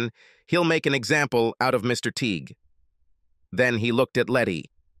mistaken, he'll make an example out of Mr. Teague." Then he looked at Letty.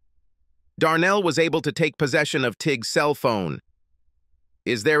 "Darnell was able to take possession of Teague's cell phone.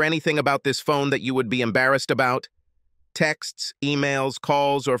 Is there anything about this phone that you would be embarrassed about? Texts, emails,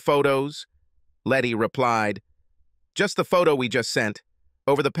 calls, or photos?" Letty replied, "Just the photo we just sent.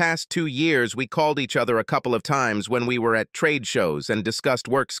 Over the past 2 years, we called each other a couple of times when we were at trade shows and discussed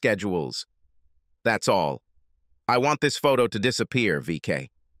work schedules. That's all. I want this photo to disappear,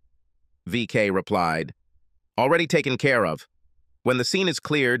 VK." VK replied, "Already taken care of. When the scene is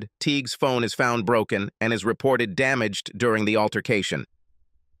cleared, Teague's phone is found broken and is reported damaged during the altercation.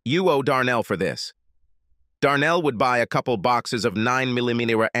 You owe Darnell for this." Darnell would buy a couple boxes of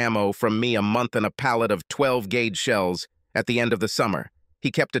 9mm ammo from me a month and a pallet of 12-gauge shells at the end of the summer.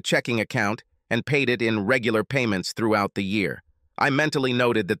 He kept a checking account and paid it in regular payments throughout the year. I mentally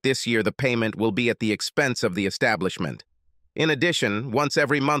noted that this year the payment will be at the expense of the establishment. In addition, once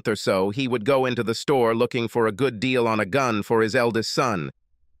every month or so, he would go into the store looking for a good deal on a gun for his eldest son.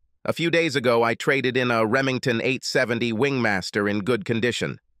 A few days ago, I traded in a Remington 870 Wingmaster in good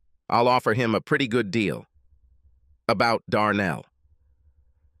condition. I'll offer him a pretty good deal. About Darnell.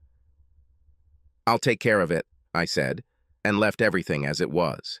 I'll take care of it, I said, and left everything as it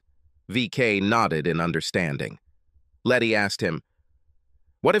was. VK nodded in understanding. Letty asked him,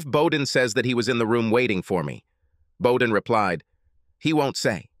 "What if Bowden says that he was in the room waiting for me?" Bowden replied, "He won't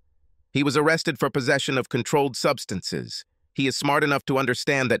say. He was arrested for possession of controlled substances. He is smart enough to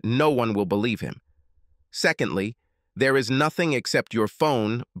understand that no one will believe him. Secondly, there is nothing except your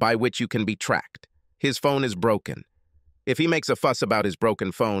phone by which you can be tracked. His phone is broken. If he makes a fuss about his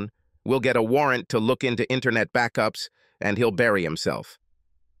broken phone, we'll get a warrant to look into internet backups, and he'll bury himself."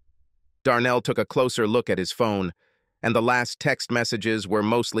 Darnell took a closer look at his phone, and the last text messages were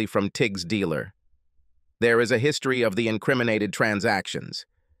mostly from Tig's dealer. There is a history of the incriminated transactions.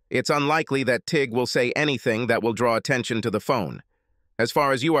 It's unlikely that Tig will say anything that will draw attention to the phone. As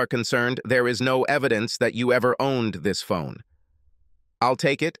far as you are concerned, there is no evidence that you ever owned this phone. I'll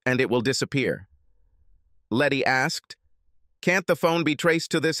take it, and it will disappear. Letty asked, "Can't the phone be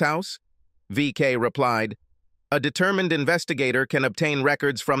traced to this house?" VK replied, "A determined investigator can obtain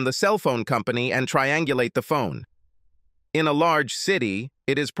records from the cell phone company and triangulate the phone. In a large city,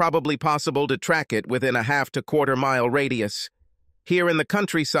 it is probably possible to track it within a half to quarter-mile radius. Here in the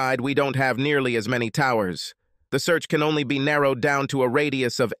countryside, we don't have nearly as many towers. The search can only be narrowed down to a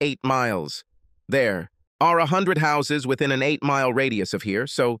radius of 8 miles. There are 100 houses within an 8-mile radius of here,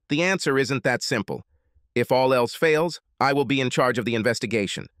 so the answer isn't that simple. If all else fails, I will be in charge of the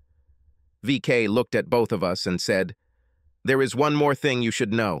investigation." VK looked at both of us and said, "There is one more thing you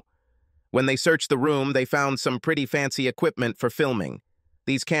should know. When they searched the room, they found some pretty fancy equipment for filming.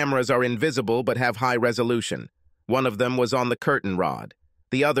 These cameras are invisible but have high resolution. One of them was on the curtain rod.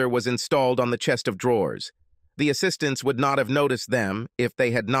 The other was installed on the chest of drawers. The assistants would not have noticed them if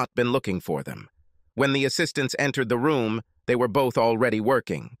they had not been looking for them. When the assistants entered the room, they were both already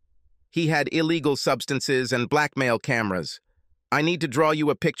working. He had illegal substances and blackmail cameras. I need to draw you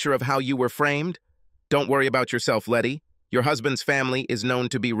a picture of how you were framed. Don't worry about yourself, Letty. Your husband's family is known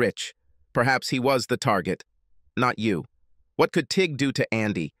to be rich. Perhaps he was the target, not you. What could Tig do to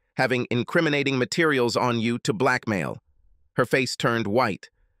Andy, having incriminating materials on you to blackmail?" Her face turned white.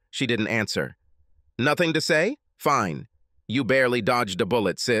 She didn't answer. "Nothing to say? Fine. You barely dodged a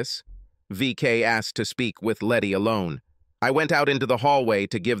bullet, sis." VK asked to speak with Letty alone. I went out into the hallway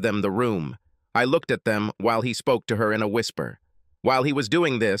to give them the room. I looked at them while he spoke to her in a whisper. While he was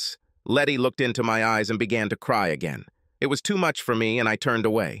doing this, Letty looked into my eyes and began to cry again. It was too much for me, and I turned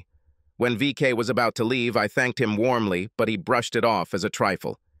away. When VK was about to leave, I thanked him warmly, but he brushed it off as a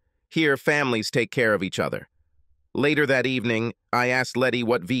trifle. Here, families take care of each other. Later that evening, I asked Letty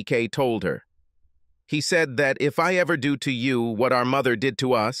what VK told her. He said that if I ever do to you what our mother did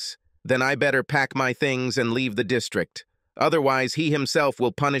to us, then I better pack my things and leave the district. Otherwise, he himself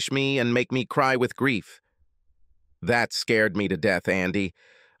will punish me and make me cry with grief. That scared me to death, Andy.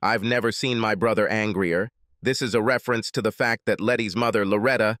 I've never seen my brother angrier. This is a reference to the fact that Letty's mother,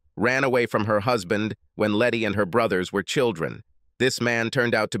 Loretta, ran away from her husband when Letty and her brothers were children. This man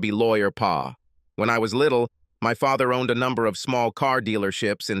turned out to be Lawyer Pa. When I was little, my father owned a number of small car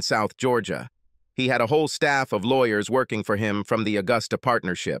dealerships in South Georgia. He had a whole staff of lawyers working for him from the Augusta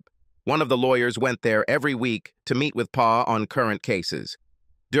Partnership. One of the lawyers went there every week to meet with Pa on current cases.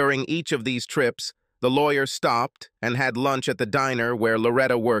 During each of these trips, the lawyer stopped and had lunch at the diner where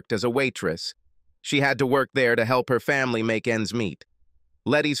Loretta worked as a waitress. She had to work there to help her family make ends meet.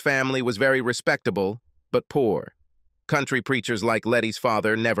 Letty's family was very respectable, but poor. Country preachers like Letty's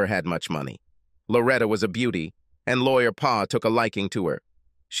father never had much money. Loretta was a beauty, and Lawyer Pa took a liking to her.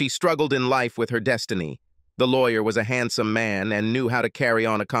 She struggled in life with her destiny. The lawyer was a handsome man and knew how to carry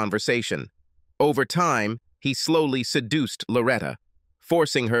on a conversation. Over time, he slowly seduced Loretta,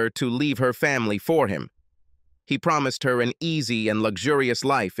 forcing her to leave her family for him. He promised her an easy and luxurious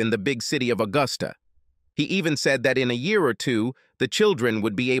life in the big city of Augusta. He even said that in a year or two, the children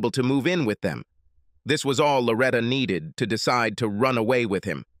would be able to move in with them. This was all Loretta needed to decide to run away with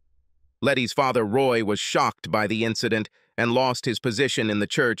him. Letty's father, Roy, was shocked by the incident and lost his position in the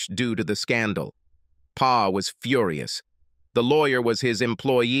church due to the scandal. Pa was furious. The lawyer was his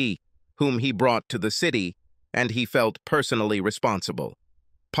employee, whom he brought to the city, and he felt personally responsible.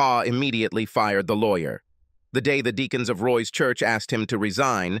 Pa immediately fired the lawyer. The day the deacons of Roy's church asked him to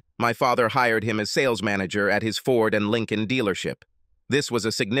resign, my father hired him as sales manager at his Ford and Lincoln dealership. This was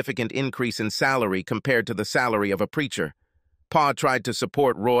a significant increase in salary compared to the salary of a preacher. Pa tried to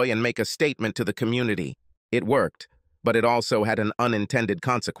support Roy and make a statement to the community. It worked, but it also had an unintended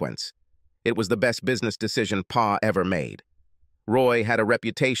consequence. It was the best business decision Pa ever made. Roy had a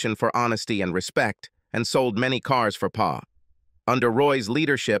reputation for honesty and respect, and sold many cars for Pa. Under Roy's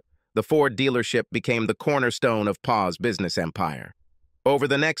leadership, the Ford dealership became the cornerstone of Pa's business empire. Over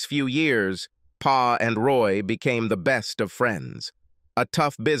the next few years, Pa and Roy became the best of friends. A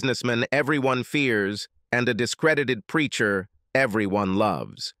tough businessman everyone fears, and a discredited preacher everyone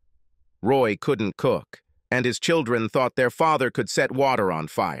loves. Roy couldn't cook, and his children thought their father could set water on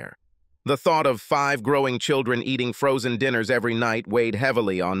fire. The thought of 5 growing children eating frozen dinners every night weighed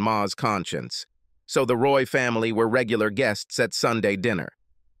heavily on Ma's conscience, so the Roy family were regular guests at Sunday dinner.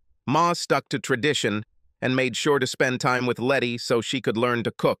 Ma stuck to tradition and made sure to spend time with Letty so she could learn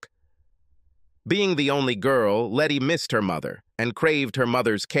to cook. Being the only girl, Letty missed her mother and craved her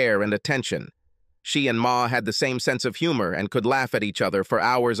mother's care and attention. She and Ma had the same sense of humor and could laugh at each other for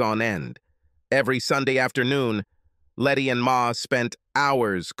hours on end. Every Sunday afternoon, Letty and Ma spent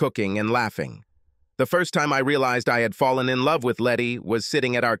hours cooking and laughing. The first time I realized I had fallen in love with Letty was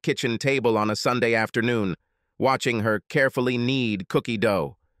sitting at our kitchen table on a Sunday afternoon, watching her carefully knead cookie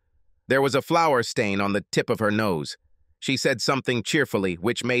dough. There was a flour stain on the tip of her nose. She said something cheerfully,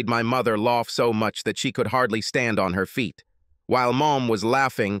 which made my mother laugh so much that she could hardly stand on her feet. While Mom was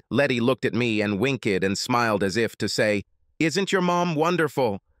laughing, Letty looked at me and winked and smiled as if to say, "Isn't your mom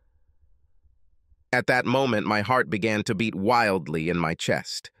wonderful?" At that moment, my heart began to beat wildly in my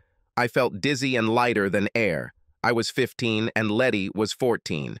chest. I felt dizzy and lighter than air. I was 15 and Letty was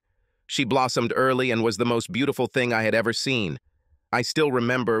 14. She blossomed early and was the most beautiful thing I had ever seen. I still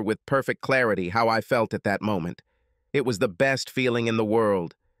remember with perfect clarity how I felt at that moment. It was the best feeling in the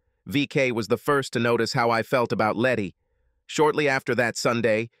world. VK was the first to notice how I felt about Letty. Shortly after that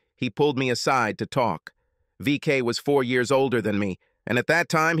Sunday, he pulled me aside to talk. VK was 4 years older than me, and at that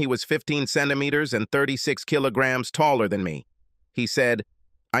time he was 15 centimeters and 36 kilograms taller than me. He said,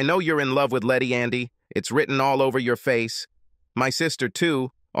 "I know you're in love with Letty, Andy. It's written all over your face. My sister,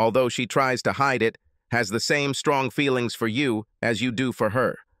 too, although she tries to hide it, has the same strong feelings for you as you do for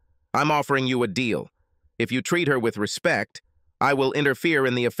her. I'm offering you a deal. If you treat her with respect, I will interfere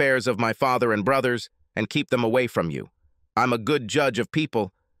in the affairs of my father and brothers and keep them away from you. I'm a good judge of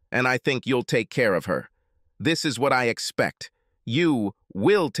people, and I think you'll take care of her. This is what I expect. You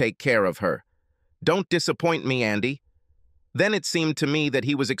will take care of her. Don't disappoint me, Andy." Then it seemed to me that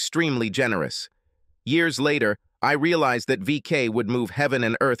he was extremely generous. Years later, I realized that VK would move heaven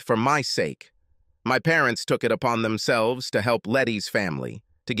and earth for my sake. My parents took it upon themselves to help Letty's family,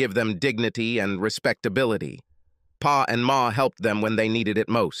 to give them dignity and respectability. Pa and Ma helped them when they needed it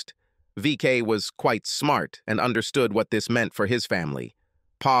most. VK was quite smart and understood what this meant for his family.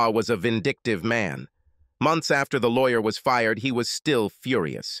 Pa was a vindictive man. Months after the lawyer was fired, he was still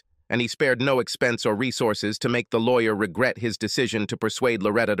furious, and he spared no expense or resources to make the lawyer regret his decision to persuade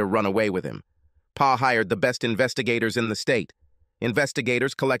Loretta to run away with him. Pa hired the best investigators in the state.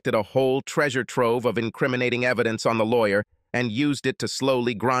 Investigators collected a whole treasure trove of incriminating evidence on the lawyer and used it to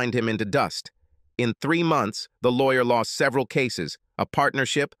slowly grind him into dust. In 3 months, the lawyer lost several cases, a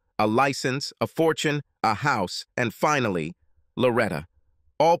partnership, a license, a fortune, a house, and finally, Loretta.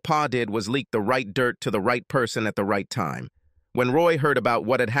 All Pa did was leak the right dirt to the right person at the right time. When Roy heard about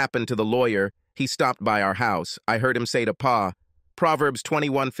what had happened to the lawyer, he stopped by our house. I heard him say to Pa, Proverbs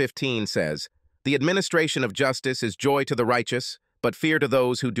 21:15 says, "The administration of justice is joy to the righteous, but fear to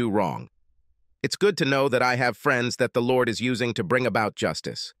those who do wrong." It's good to know that I have friends that the Lord is using to bring about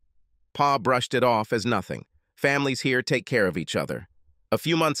justice. Pa brushed it off as nothing. Families here take care of each other. A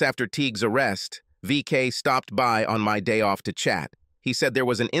few months after Teague's arrest, VK stopped by on my day off to chat. He said there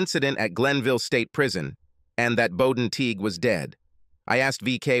was an incident at Glenville State Prison and that Bowden Teague was dead. I asked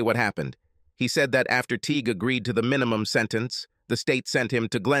VK what happened. He said that after Teague agreed to the minimum sentence, the state sent him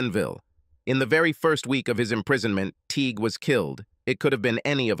to Glenville. In the very first week of his imprisonment, Teague was killed. It could have been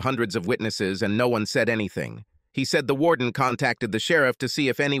any of hundreds of witnesses, and no one said anything. He said the warden contacted the sheriff to see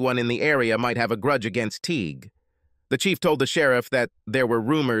if anyone in the area might have a grudge against Teague. The chief told the sheriff that there were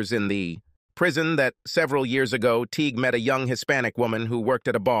rumors in the prison that several years ago Teague met a young Hispanic woman who worked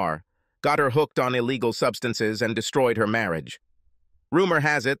at a bar, got her hooked on illegal substances, and destroyed her marriage. Rumor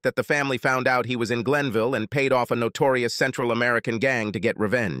has it that the family found out he was in Glenville and paid off a notorious Central American gang to get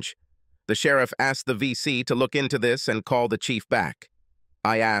revenge. The sheriff asked the VC to look into this and call the chief back.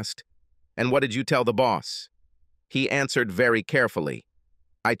 I asked, "And what did you tell the boss?" He answered very carefully,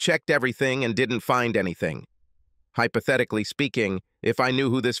 "I checked everything and didn't find anything. Hypothetically speaking, if I knew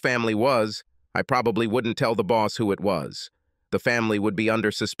who this family was, I probably wouldn't tell the boss who it was. The family would be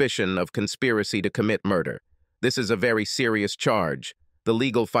under suspicion of conspiracy to commit murder. This is a very serious charge, the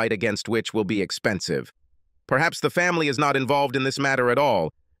legal fight against which will be expensive. Perhaps the family is not involved in this matter at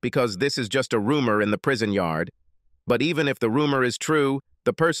all, because this is just a rumor in the prison yard. But even if the rumor is true,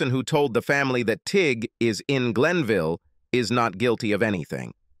 the person who told the family that Tig is in Glenville is not guilty of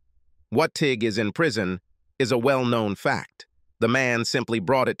anything. What Tig is in prison is a well-known fact. The man simply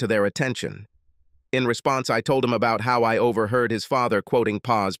brought it to their attention. In response, I told him about how I overheard his father quoting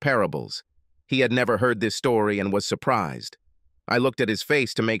Pa's parables. He had never heard this story and was surprised. I looked at his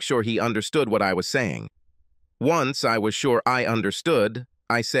face to make sure he understood what I was saying. Once I was sure I understood,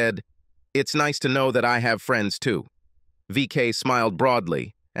 I said, "It's nice to know that I have friends too." VK smiled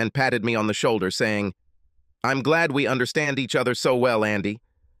broadly and patted me on the shoulder, saying, "I'm glad we understand each other so well, Andy.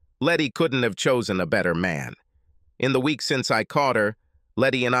 Letty couldn't have chosen a better man. In the week since I caught her,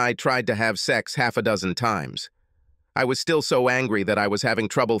 Letty and I tried to have sex half a dozen times. I was still so angry that I was having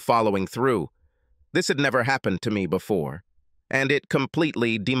trouble following through. This had never happened to me before, and it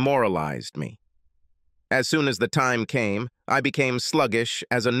completely demoralized me. As soon as the time came, I became sluggish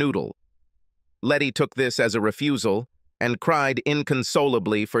as a noodle. Letty took this as a refusal and cried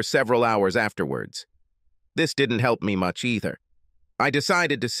inconsolably for several hours afterwards. This didn't help me much either. I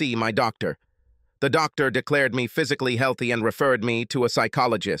decided to see my doctor. The doctor declared me physically healthy and referred me to a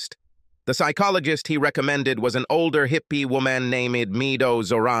psychologist. The psychologist he recommended was an older hippie woman named Meadow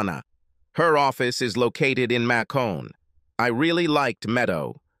Zorana. Her office is located in Macon. I really liked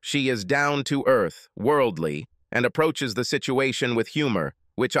Meadow. She is down-to-earth, worldly, and approaches the situation with humor,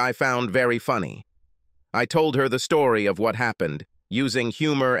 which I found very funny. I told her the story of what happened, using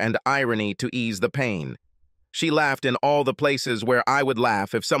humor and irony to ease the pain. She laughed in all the places where I would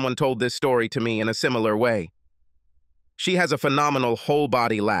laugh if someone told this story to me in a similar way. She has a phenomenal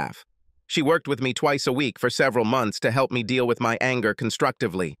whole-body laugh. She worked with me twice a week for several months to help me deal with my anger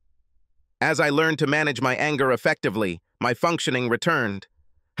constructively. As I learned to manage my anger effectively, my functioning returned.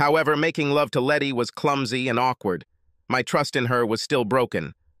 However, making love to Letty was clumsy and awkward. My trust in her was still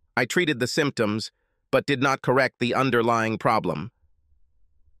broken. I treated the symptoms, but did not correct the underlying problem.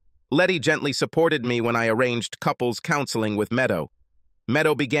 Letty gently supported me when I arranged couples counseling with Meadow.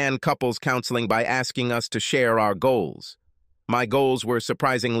 Meadow began couples counseling by asking us to share our goals. My goals were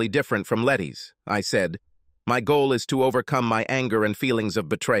surprisingly different from Letty's. I said, "My goal is to overcome my anger and feelings of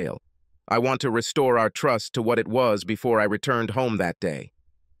betrayal. I want to restore our trust to what it was before I returned home that day."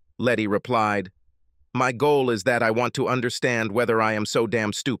 Letty replied, "My goal is that I want to understand whether I am so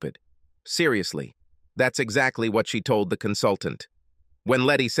damn stupid." Seriously, that's exactly what she told the consultant. When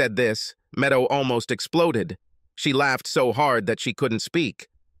Letty said this, Meadow almost exploded. She laughed so hard that she couldn't speak.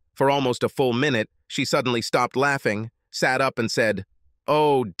 For almost a full minute, she suddenly stopped laughing, sat up and said,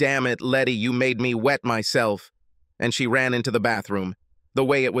 "Oh, damn it, Letty, you made me wet myself." And she ran into the bathroom. The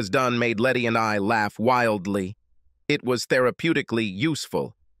way it was done made Letty and I laugh wildly. It was therapeutically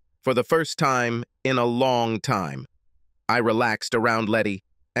useful. For the first time in a long time, I relaxed around Letty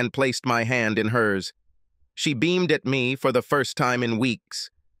and placed my hand in hers. She beamed at me for the first time in weeks.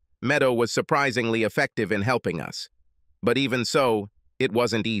 Meadow was surprisingly effective in helping us. But even so, it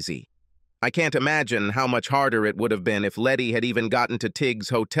wasn't easy. I can't imagine how much harder it would have been if Letty had even gotten to Tig's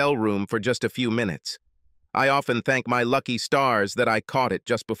hotel room for just a few minutes. I often thank my lucky stars that I caught it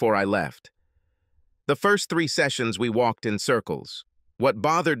just before I left. The first 3 sessions we walked in circles. What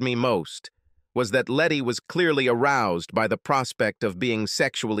bothered me most was that Letty was clearly aroused by the prospect of being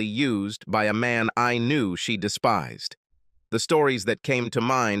sexually used by a man I knew she despised. The stories that came to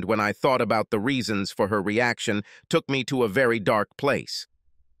mind when I thought about the reasons for her reaction took me to a very dark place.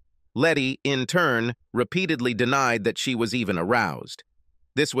 Letty, in turn, repeatedly denied that she was even aroused.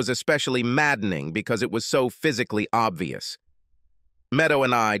 This was especially maddening because it was so physically obvious. Meadow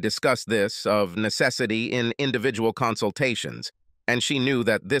and I discussed this, of necessity, in individual consultations, and she knew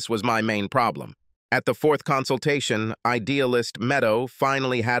that this was my main problem. At the 4th consultation, idealist Meadow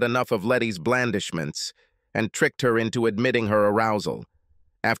finally had enough of Letty's blandishments and tricked her into admitting her arousal.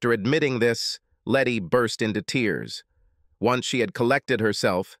 After admitting this, Letty burst into tears. Once she had collected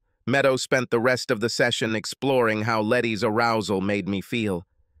herself, Meadow spent the rest of the session exploring how Letty's arousal made me feel.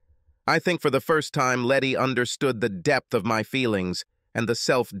 I think for the first time, Letty understood the depth of my feelings and the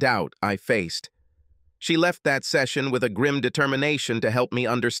self-doubt I faced. She left that session with a grim determination to help me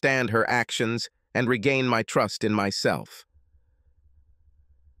understand her actions and regain my trust in myself.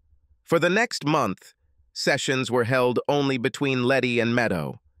 For the next month, sessions were held only between Letty and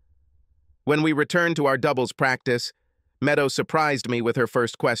Meadow. When we returned to our doubles practice, Meadow surprised me with her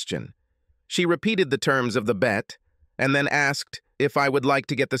first question. She repeated the terms of the bet, and then asked if I would like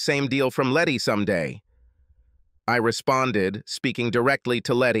to get the same deal from Letty someday. I responded, speaking directly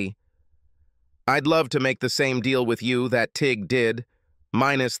to Letty, "I'd love to make the same deal with you that Tig did,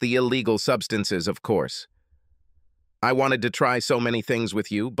 minus the illegal substances, of course. I wanted to try so many things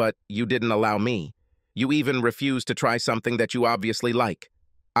with you, but you didn't allow me. You even refused to try something that you obviously like.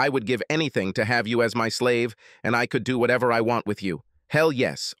 I would give anything to have you as my slave, and I could do whatever I want with you. Hell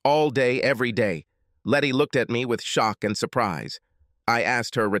yes, all day, every day." Letty looked at me with shock and surprise. I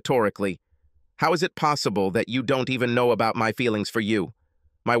asked her rhetorically, "How is it possible that you don't even know about my feelings for you?"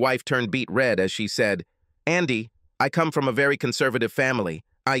 My wife turned beet red as she said, "Andy, I come from a very conservative family.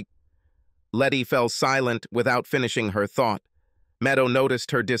 Letty fell silent without finishing her thought. Meadow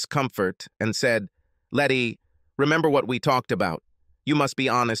noticed her discomfort and said, "Letty, remember what we talked about. You must be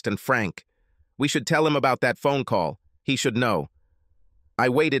honest and frank. We should tell him about that phone call. He should know." I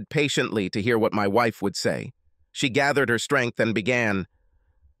waited patiently to hear what my wife would say. She gathered her strength and began,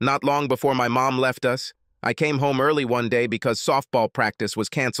 "Not long before my mom left us, I came home early one day because softball practice was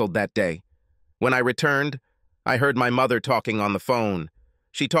canceled that day. When I returned, I heard my mother talking on the phone.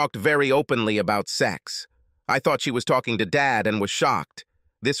 She talked very openly about sex. I thought she was talking to Dad and was shocked.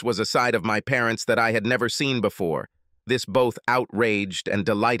 This was a side of my parents that I had never seen before. This both outraged and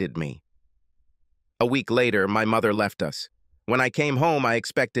delighted me. A week later, my mother left us. When I came home, I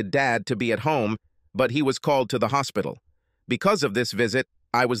expected Dad to be at home, but he was called to the hospital. Because of this visit,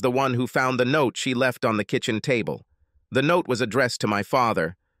 I was the one who found the note she left on the kitchen table. The note was addressed to my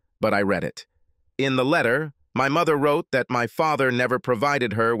father, but I read it. In the letter, my mother wrote that my father never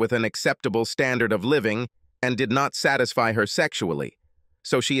provided her with an acceptable standard of living and did not satisfy her sexually,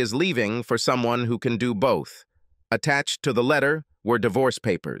 so she is leaving for someone who can do both. Attached to the letter were divorce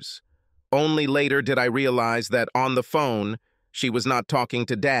papers. Only later did I realize that on the phone, she was not talking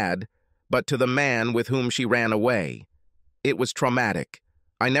to Dad, but to the man with whom she ran away. It was traumatic.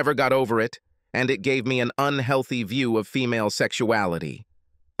 I never got over it, and it gave me an unhealthy view of female sexuality.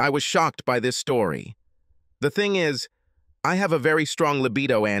 I was shocked by this story. The thing is, I have a very strong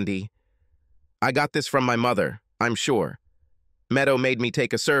libido, Andy. I got this from my mother, I'm sure. Meadow made me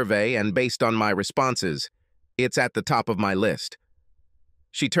take a survey, and based on my responses, it's at the top of my list.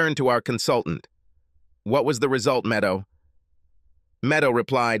 She turned to our consultant. "What was the result, Meadow?" Meadow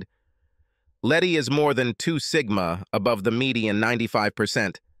replied, "Letty is more than 2 sigma above the median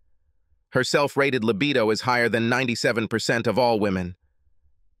 95%. Her self-rated libido is higher than 97% of all women."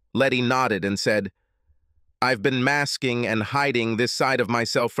 Letty nodded and said, "I've been masking and hiding this side of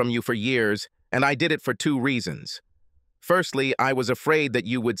myself from you for years, and I did it for 2 reasons. Firstly, I was afraid that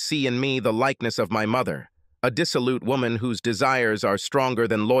you would see in me the likeness of my mother, a dissolute woman whose desires are stronger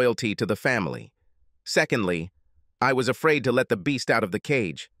than loyalty to the family. Secondly, I was afraid to let the beast out of the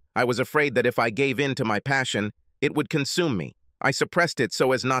cage. I was afraid that if I gave in to my passion, it would consume me. I suppressed it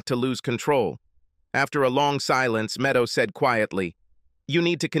so as not to lose control." After a long silence, Meadow said quietly, "You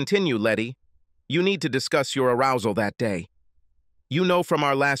need to continue, Letty. You need to discuss your arousal that day. You know from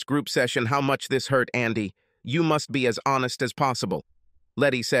our last group session how much this hurt, Andy. You must be as honest as possible."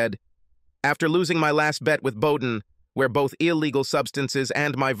 Letty said, "After losing my last bet with Bowden, where both illegal substances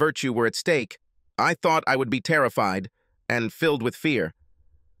and my virtue were at stake, I thought I would be terrified and filled with fear.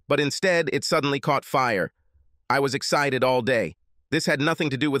 But instead, it suddenly caught fire. I was excited all day. This had nothing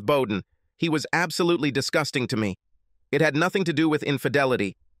to do with Bowden. He was absolutely disgusting to me. It had nothing to do with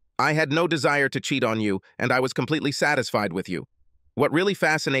infidelity. I had no desire to cheat on you, and I was completely satisfied with you. What really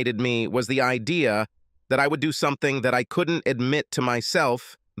fascinated me was the idea that I would do something that I couldn't admit to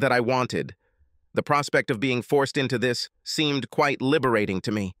myself that I wanted. The prospect of being forced into this seemed quite liberating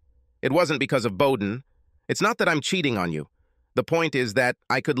to me. It wasn't because of Bowden. It's not that I'm cheating on you. The point is that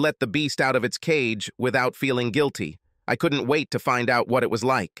I could let the beast out of its cage without feeling guilty. I couldn't wait to find out what it was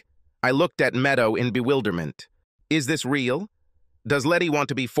like." I looked at Meadow in bewilderment. "Is this real? Does Letty want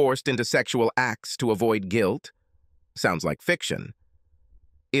to be forced into sexual acts to avoid guilt? Sounds like fiction."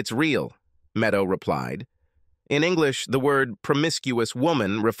 "It's real," Meadow replied. In English, the word promiscuous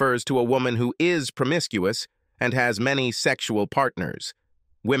woman refers to a woman who is promiscuous and has many sexual partners.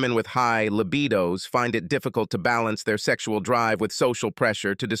 Women with high libidos find it difficult to balance their sexual drive with social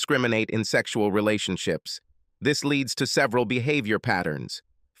pressure to discriminate in sexual relationships. This leads to several behavior patterns.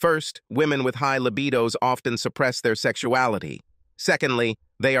 First, women with high libidos often suppress their sexuality. Secondly,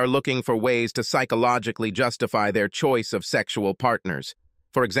 they are looking for ways to psychologically justify their choice of sexual partners.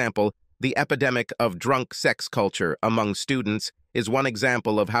 For example, the epidemic of drunk sex culture among students is one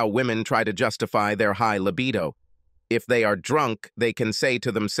example of how women try to justify their high libido. If they are drunk, they can say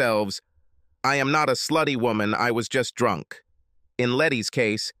to themselves, "I am not a slutty woman, I was just drunk." In Letty's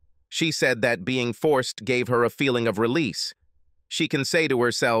case, She said that being forced gave her a feeling of release. She can say to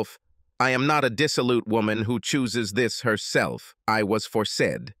herself, "I am not a dissolute woman who chooses this herself. I was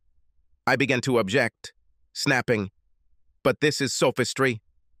forced." I began to object, snapping, "But this is sophistry."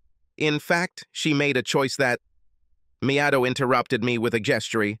 In fact, she made a choice that... Miato interrupted me with a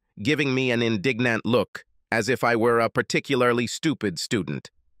gesture, giving me an indignant look, as if I were a particularly stupid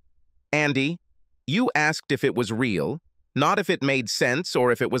student. "Andy, you asked if it was real, not if it made sense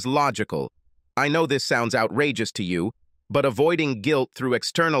or if it was logical. I know this sounds outrageous to you, but avoiding guilt through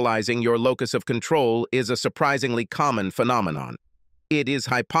externalizing your locus of control is a surprisingly common phenomenon. It is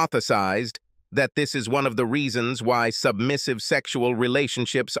hypothesized that this is one of the reasons why submissive sexual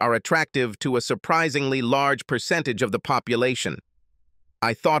relationships are attractive to a surprisingly large percentage of the population."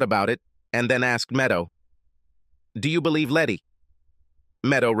 I thought about it and then asked Meadow, "Do you believe Letty?"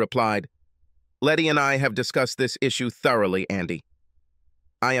 Meadow replied, "Letty and I have discussed this issue thoroughly, Andy.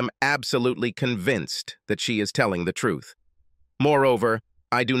 I am absolutely convinced that she is telling the truth. Moreover,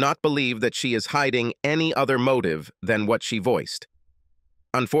 I do not believe that she is hiding any other motive than what she voiced.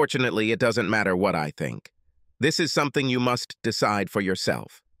 Unfortunately, it doesn't matter what I think. This is something you must decide for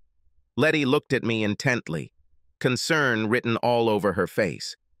yourself." Letty looked at me intently, concern written all over her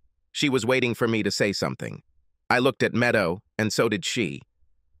face. She was waiting for me to say something. I looked at Meadow, and so did she.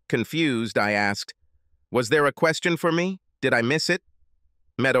 Confused, I asked, "Was there a question for me? Did I miss it?"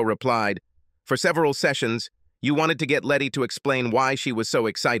 Meadow replied, "For several sessions, you wanted to get Letty to explain why she was so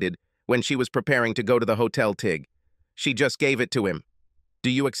excited when she was preparing to go to the Hotel Tig. She just gave it to him. Do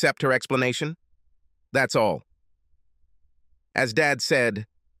you accept her explanation? That's all." As Dad said,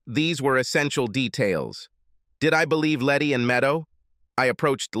 these were essential details. Did I believe Letty and Meadow? I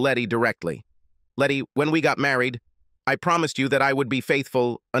approached Letty directly. "Letty, when we got married, I promised you that I would be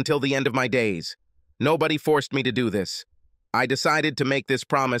faithful until the end of my days. Nobody forced me to do this. I decided to make this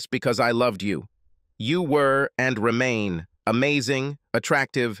promise because I loved you. You were and remain amazing,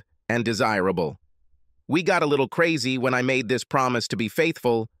 attractive, and desirable. We got a little crazy when I made this promise to be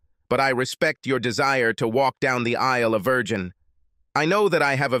faithful, but I respect your desire to walk down the aisle a virgin. I know that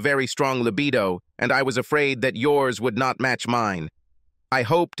I have a very strong libido, and I was afraid that yours would not match mine. I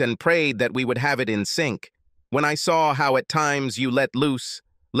hoped and prayed that we would have it in sync. When I saw how at times you let loose,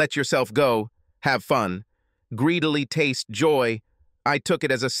 let yourself go, have fun, greedily taste joy, I took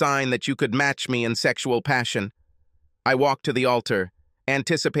it as a sign that you could match me in sexual passion. I walked to the altar,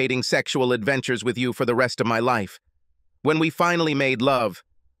 anticipating sexual adventures with you for the rest of my life. When we finally made love,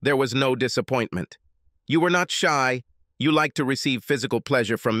 there was no disappointment. You were not shy, you liked to receive physical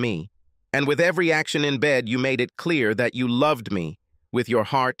pleasure from me, and with every action in bed you made it clear that you loved me with your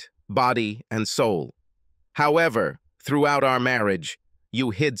heart, body, and soul. However, throughout our marriage,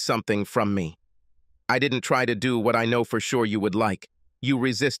 you hid something from me. I didn't try to do what I know for sure you would like. You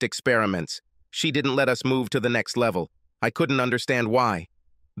resist experiments. She didn't let us move to the next level. I couldn't understand why.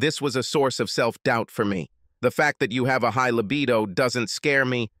 This was a source of self-doubt for me. The fact that you have a high libido doesn't scare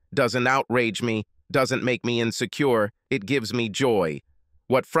me, doesn't outrage me, doesn't make me insecure. It gives me joy.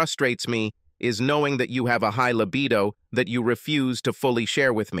 What frustrates me is knowing that you have a high libido that you refuse to fully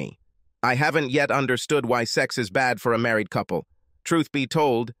share with me. I haven't yet understood why sex is bad for a married couple. Truth be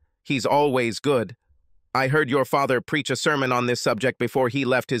told, he's always good. I heard your father preach a sermon on this subject before he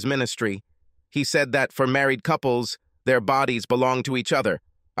left his ministry. He said that for married couples, their bodies belong to each other.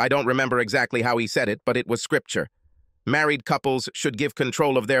 I don't remember exactly how he said it, but it was scripture. Married couples should give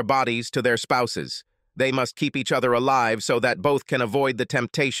control of their bodies to their spouses. They must keep each other alive so that both can avoid the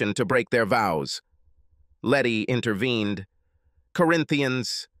temptation to break their vows. Letty intervened.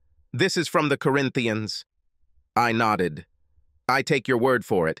 Corinthians. This is from the Corinthians. I nodded. I take your word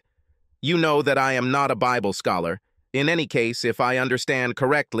for it. You know that I am not a Bible scholar. In any case, if I understand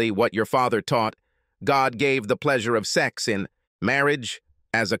correctly what your father taught, God gave the pleasure of sex in marriage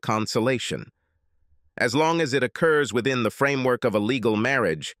as a consolation. As long as it occurs within the framework of a legal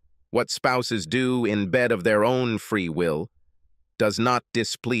marriage, what spouses do in bed of their own free will does not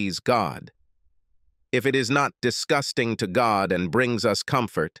displease God. If it is not disgusting to God and brings us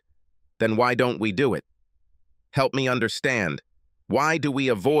comfort, then why don't we do it? Help me understand. Why do we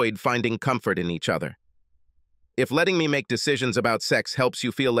avoid finding comfort in each other? If letting me make decisions about sex helps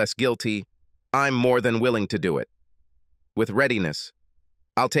you feel less guilty, I'm more than willing to do it. With readiness.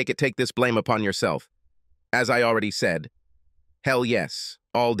 I'll take this blame upon yourself. As I already said, hell yes,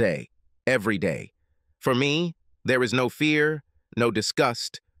 all day, every day. For me, there is no fear, no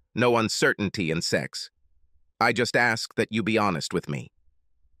disgust, no uncertainty in sex. I just ask that you be honest with me.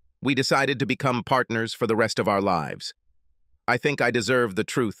 We decided to become partners for the rest of our lives. I think I deserve the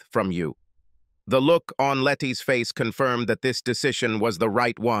truth from you. The look on Letty's face confirmed that this decision was the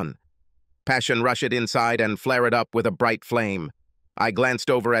right one. Passion rushed inside and flared up with a bright flame. I glanced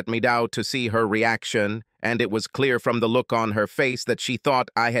over at Meadow to see her reaction, and it was clear from the look on her face that she thought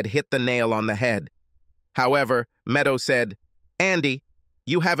I had hit the nail on the head. However, Meadow said, "Andy,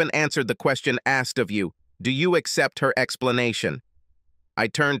 you haven't answered the question asked of you. Do you accept her explanation?" I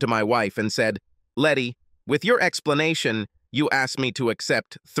turned to my wife and said, "Letty, with your explanation, you asked me to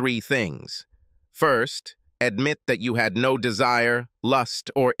accept 3 things. First, admit that you had no desire,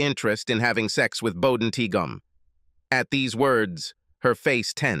 lust, or interest in having sex with Bowden Tigum." At these words, her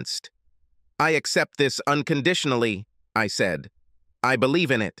face tensed. "I accept this unconditionally," I said. "I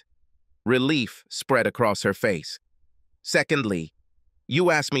believe in it." Relief spread across her face. Secondly,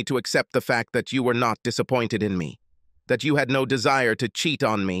 you asked me to accept the fact that you were not disappointed in me, that you had no desire to cheat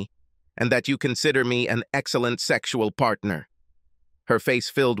on me, and that you consider me an excellent sexual partner. Her face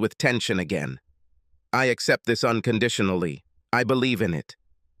filled with tension again. "I accept this unconditionally. I believe in it."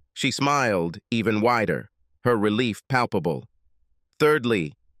 She smiled even wider, her relief palpable.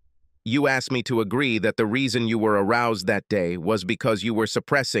 Thirdly, you asked me to agree that the reason you were aroused that day was because you were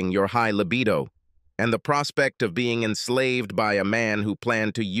suppressing your high libido, and the prospect of being enslaved by a man who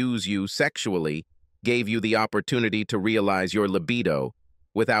planned to use you sexually gave you the opportunity to realize your libido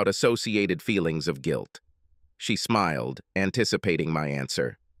without associated feelings of guilt. She smiled, anticipating my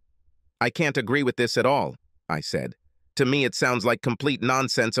answer. "I can't agree with this at all," I said. "To me, it sounds like complete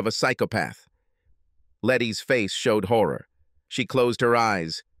nonsense of a psychopath." Letty's face showed horror. She closed her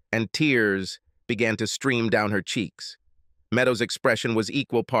eyes, and tears began to stream down her cheeks. Meadow's expression was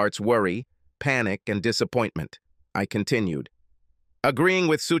equal parts worry, panic, and disappointment. I continued. "Agreeing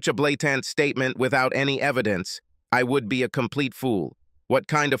with such a blatant statement without any evidence, I would be a complete fool. What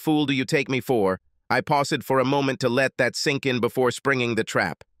kind of fool do you take me for?" I paused for a moment to let that sink in before springing the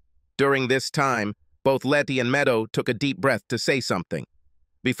trap. During this time, both Letty and Meadow took a deep breath to say something.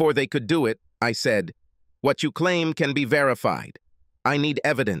 Before they could do it, I said, "What you claim can be verified. I need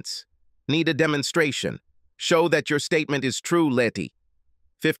evidence. Need a demonstration. Show that your statement is true, Letty."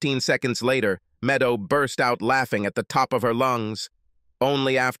 15 seconds later, Meadow burst out laughing at the top of her lungs.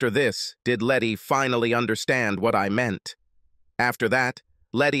 Only after this did Letty finally understand what I meant. After that,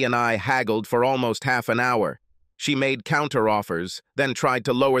 Letty and I haggled for almost half an hour. She made counter-offers, then tried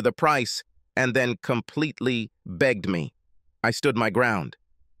to lower the price, and then completely begged me. I stood my ground.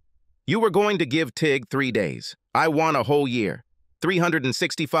 "You were going to give Tig 3 days. I want a whole year.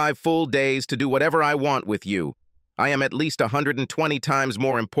 365 full days to do whatever I want with you. I am at least 120 times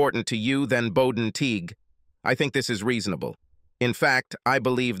more important to you than Bowden Teague. I think this is reasonable. In fact, I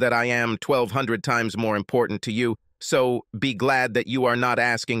believe that I am 1,200 times more important to you, so be glad that you are not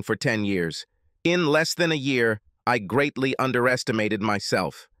asking for 10 years. In less than a year, I greatly underestimated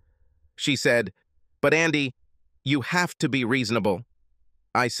myself." She said, "But Andy, you have to be reasonable."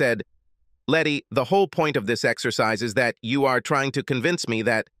 I said, "Letty, the whole point of this exercise is that you are trying to convince me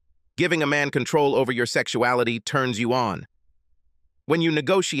that giving a man control over your sexuality turns you on. When you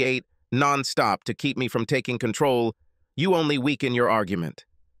negotiate non-stop to keep me from taking control, you only weaken your argument."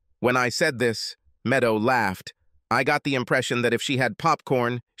 When I said this, Meadow laughed. I got the impression that if she had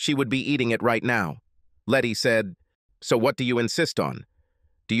popcorn, she would be eating it right now. Letty said, "So what do you insist on?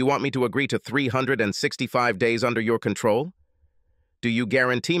 Do you want me to agree to 365 days under your control? Do you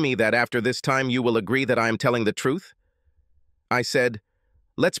guarantee me that after this time you will agree that I am telling the truth?" I said,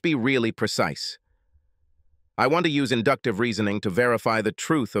 "Let's be really precise. I want to use inductive reasoning to verify the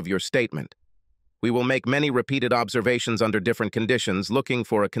truth of your statement. We will make many repeated observations under different conditions, looking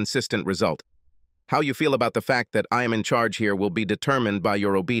for a consistent result. How you feel about the fact that I am in charge here will be determined by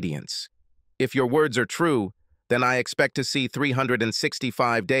your obedience. If your words are true, then I expect to see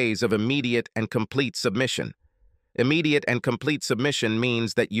 365 days of immediate and complete submission. Immediate and complete submission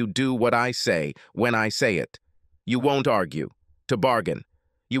means that you do what I say when I say it. You won't argue, to bargain.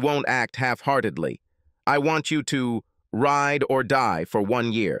 You won't act half-heartedly. I want you to ride or die for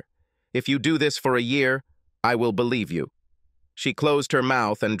 1 year. If you do this for a year, I will believe you." She closed her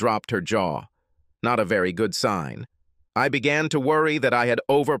mouth and dropped her jaw. Not a very good sign. I began to worry that I had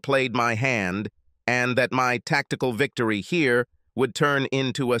overplayed my hand and that my tactical victory here would turn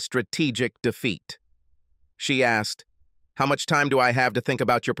into a strategic defeat. She asked, "How much time do I have to think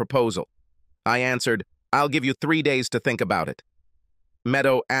about your proposal?" I answered, "I'll give you 3 days to think about it."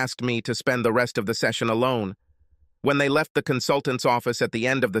 Meadow asked me to spend the rest of the session alone. When they left the consultant's office at the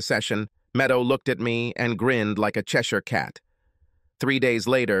end of the session, Meadow looked at me and grinned like a Cheshire cat. 3 days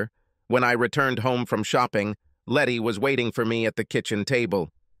later, when I returned home from shopping, Letty was waiting for me at the kitchen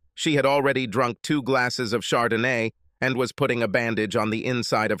table. She had already drunk 2 glasses of Chardonnay and was putting a bandage on the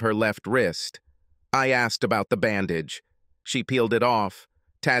inside of her left wrist. I asked about the bandage. She peeled it off,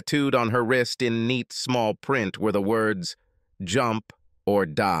 Tattooed on her wrist in neat small print were the words, "Jump or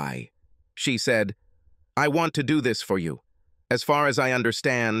die." She said, "I want to do this for you. As far as I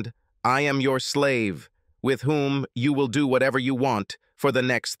understand, I am your slave, with whom you will do whatever you want for the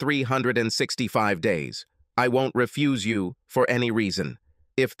next 365 days. I won't refuse you for any reason.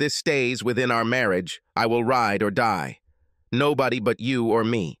 If this stays within our marriage, I will ride or die. Nobody but you or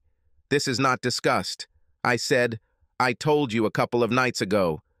me. This is not discussed." I said, "I told you a couple of nights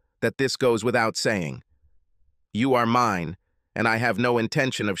ago that this goes without saying. You are mine, and I have no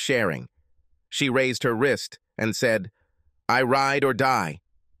intention of sharing." She raised her wrist and said, "I ride or die."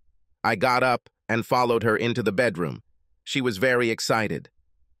 I got up and followed her into the bedroom. She was very excited.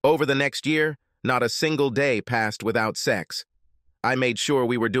 Over the next year, not a single day passed without sex. I made sure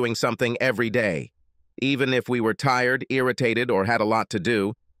we were doing something every day. Even if we were tired, irritated, or had a lot to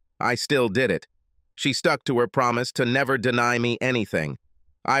do, I still did it. She stuck to her promise to never deny me anything.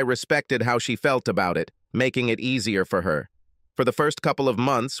 I respected how she felt about it, making it easier for her. For the first couple of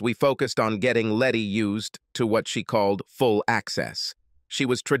months, we focused on getting Letty used to what she called full access. She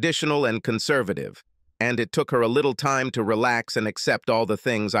was traditional and conservative, and it took her a little time to relax and accept all the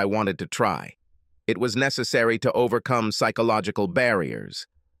things I wanted to try. It was necessary to overcome psychological barriers.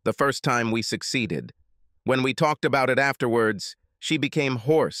 The first time we succeeded. When we talked about it afterwards, she became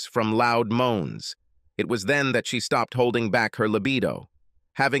hoarse from loud moans. It was then that she stopped holding back her libido.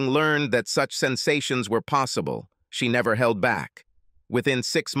 Having learned that such sensations were possible, she never held back. Within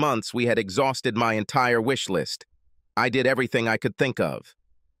 6 months, we had exhausted my entire wish list. I did everything I could think of.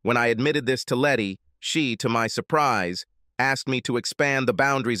 When I admitted this to Letty, she, to my surprise, asked me to expand the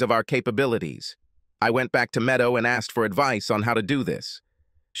boundaries of our capabilities. I went back to Meadow and asked for advice on how to do this.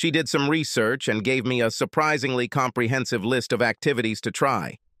 She did some research and gave me a surprisingly comprehensive list of activities to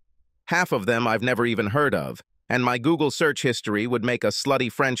try. Half of them I've never even heard of, and my Google search history would make a slutty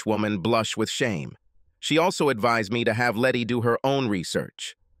French woman blush with shame. She also advised me to have Letty do her own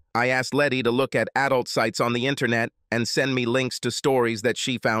research. I asked Letty to look at adult sites on the internet and send me links to stories that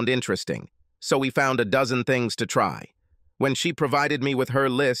she found interesting. So we found a dozen things to try. When she provided me with her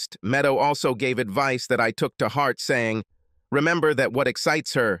list, Meadow also gave advice that I took to heart, saying, "Remember that what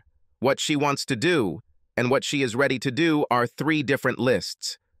excites her, what she wants to do, and what she is ready to do are 3 different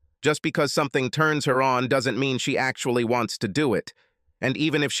lists. Just because something turns her on doesn't mean she actually wants to do it. And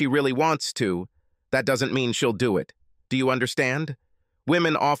even if she really wants to, that doesn't mean she'll do it. Do you understand?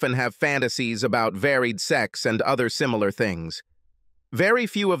 Women often have fantasies about varied sex and other similar things. Very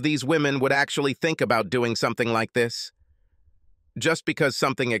few of these women would actually think about doing something like this. Just because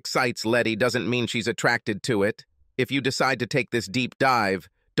something excites Letty doesn't mean she's attracted to it. If you decide to take this deep dive,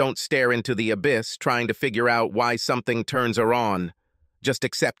 don't stare into the abyss trying to figure out why something turns her on. Just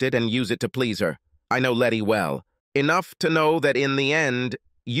accept it and use it to please her. I know Letty well. Enough to know that in the end,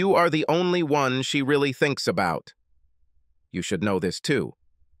 you are the only one she really thinks about. You should know this too."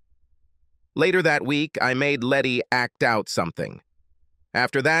 Later that week, I made Letty act out something.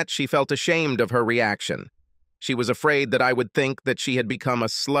 After that, she felt ashamed of her reaction. She was afraid that I would think that she had become a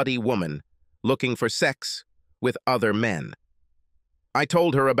slutty woman, looking for sex with other men. I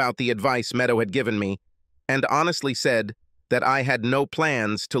told her about the advice Meadow had given me, and honestly said that I had no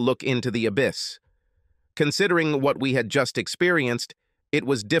plans to look into the abyss. Considering what we had just experienced, it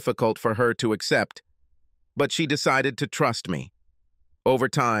was difficult for her to accept, but she decided to trust me. Over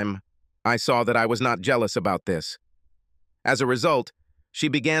time, I saw that I was not jealous about this. As a result, she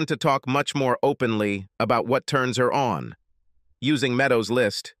began to talk much more openly about what turns her on. Using Meadow's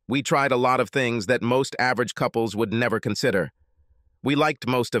list, we tried a lot of things that most average couples would never consider. We liked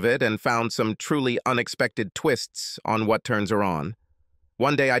most of it and found some truly unexpected twists on what turns her on.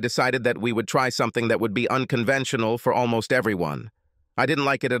 One day I decided that we would try something that would be unconventional for almost everyone. I didn't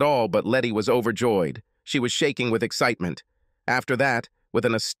like it at all, but Letty was overjoyed. She was shaking with excitement. After that, with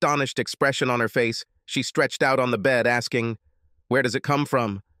an astonished expression on her face, she stretched out on the bed asking, "Where does it come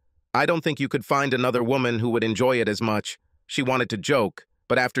from? I don't think you could find another woman who would enjoy it as much." She wanted to joke,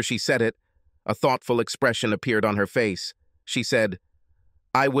 but after she said it, a thoughtful expression appeared on her face. She said,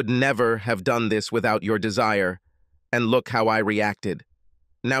 "I would never have done this without your desire, and look how I reacted."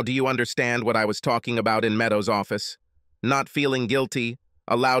 Now, do you understand what I was talking about in Meadow's office? Not feeling guilty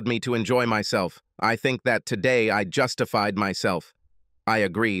allowed me to enjoy myself. I think that today I justified myself. I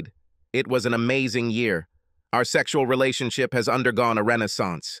agreed. It was an amazing year. Our sexual relationship has undergone a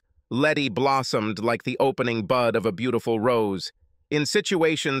renaissance. Letty blossomed like the opening bud of a beautiful rose. In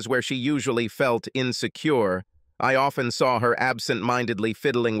situations where she usually felt insecure, I often saw her absent-mindedly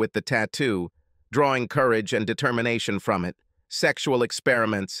fiddling with the tattoo, drawing courage and determination from it. Sexual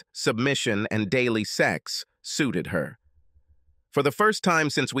experiments, submission, and daily sex suited her. For the first time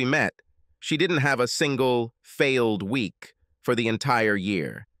since we met, she didn't have a single failed week for the entire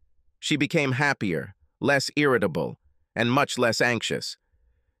year. She became happier, less irritable, and much less anxious.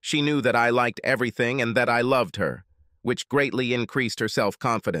 She knew that I liked everything and that I loved her, which greatly increased her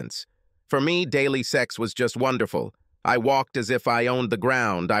self-confidence. For me, daily sex was just wonderful. I walked as if I owned the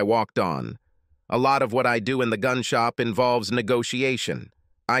ground I walked on. A lot of what I do in the gun shop involves negotiation.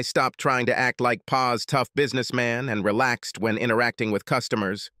 I stopped trying to act like Pa's tough businessman and relaxed when interacting with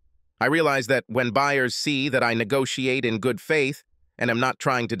customers. I realized that when buyers see that I negotiate in good faith and am not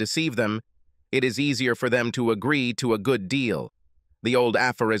trying to deceive them, it is easier for them to agree to a good deal. The old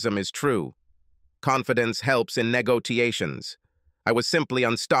aphorism is true. Confidence helps in negotiations. I was simply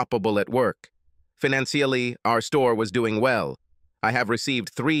unstoppable at work. Financially, our store was doing well. I have received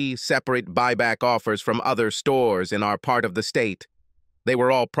 3 separate buyback offers from other stores in our part of the state. They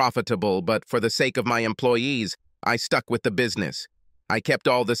were all profitable, but for the sake of my employees, I stuck with the business. I kept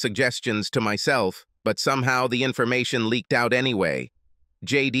all the suggestions to myself, but somehow the information leaked out anyway.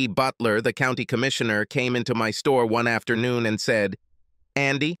 J.D. Butler, the county commissioner, came into my store one afternoon and said,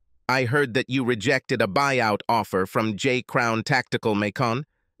 "Andy, I heard that you rejected a buyout offer from J. Crown Tactical Macon.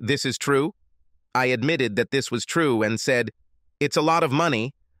 This is true?" I admitted that this was true and said, "It's a lot of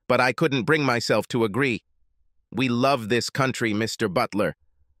money, but I couldn't bring myself to agree. We love this country, Mr. Butler.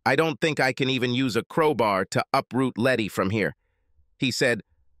 I don't think I can even use a crowbar to uproot Letty from here." He said,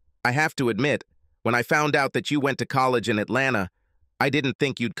 "I have to admit, when I found out that you went to college in Atlanta, I didn't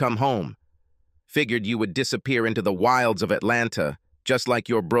think you'd come home. Figured you would disappear into the wilds of Atlanta, just like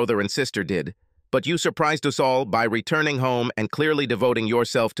your brother and sister did. But you surprised us all by returning home and clearly devoting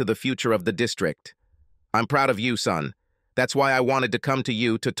yourself to the future of the district. I'm proud of you, son. That's why I wanted to come to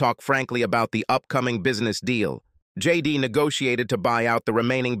you to talk frankly about the upcoming business deal." JD negotiated to buy out the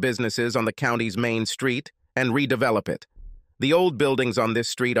remaining businesses on the county's main street and redevelop it. The old buildings on this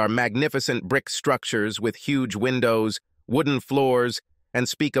street are magnificent brick structures with huge windows, wooden floors, and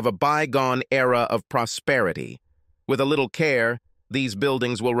speak of a bygone era of prosperity. With a little care, these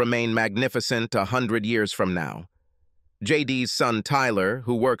buildings will remain magnificent 100 years from now. JD's son Tyler,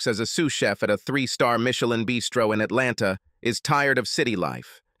 who works as a sous chef at a 3-star Michelin bistro in Atlanta, is tired of city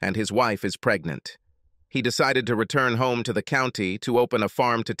life, and his wife is pregnant. He decided to return home to the county to open a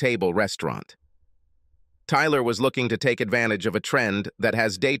farm-to-table restaurant. Tyler was looking to take advantage of a trend that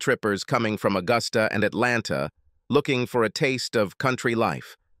has day trippers coming from Augusta and Atlanta looking for a taste of country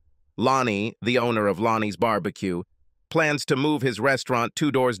life. Lonnie, the owner of Lonnie's Barbecue, plans to move his restaurant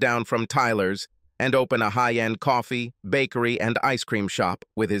 2 doors down from Tyler's and open a high-end coffee, bakery, and ice cream shop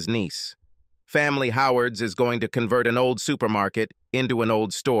with his niece. Family Howard's is going to convert an old supermarket into an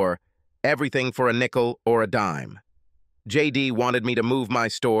old store, everything for a nickel or a dime. JD wanted me to move my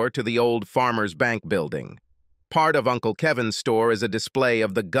store to the old Farmers Bank building. Part of Uncle Kevin's store is a display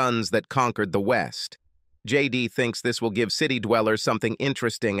of the guns that conquered the West. JD thinks this will give city dwellers something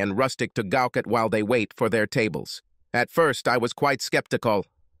interesting and rustic to gawk at while they wait for their tables. At first, I was quite skeptical.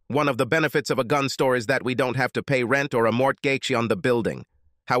 One of the benefits of a gun store is that we don't have to pay rent or a mortgage on the building.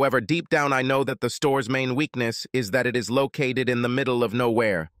 However, deep down I know that the store's main weakness is that it is located in the middle of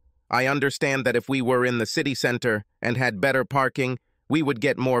nowhere. I understand that if we were in the city center and had better parking, we would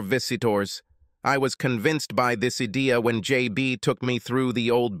get more visitors. I was convinced by this idea when JB took me through the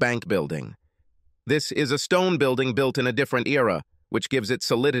old bank building. This is a stone building built in a different era, which gives it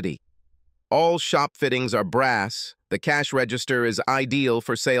solidity. All shop fittings are brass, the cash register is ideal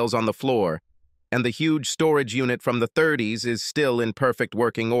for sales on the floor, and the huge storage unit from the 30s is still in perfect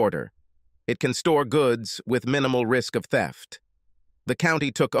working order. It can store goods with minimal risk of theft. The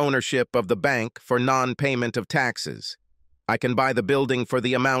county took ownership of the bank for non-payment of taxes. I can buy the building for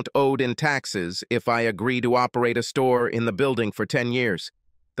the amount owed in taxes if I agree to operate a store in the building for 10 years.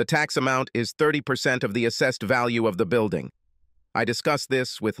 The tax amount is 30% of the assessed value of the building. I discussed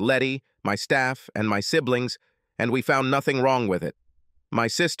this with Letty, my staff, and my siblings, and we found nothing wrong with it. My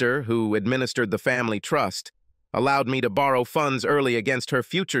sister, who administered the family trust, allowed me to borrow funds early against her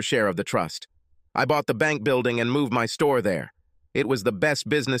future share of the trust. I bought the bank building and moved my store there. It was the best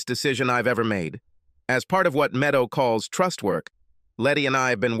business decision I've ever made. As part of what Meadow calls trust work, Letty and I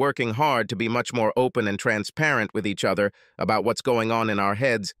have been working hard to be much more open and transparent with each other about what's going on in our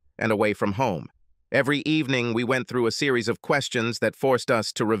heads and away from home. Every evening, we went through a series of questions that forced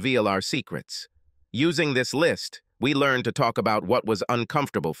us to reveal our secrets. Using this list, we learned to talk about what was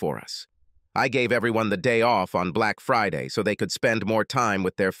uncomfortable for us. I gave everyone the day off on Black Friday so they could spend more time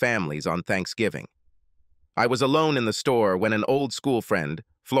with their families on Thanksgiving. I was alone in the store when an old school friend,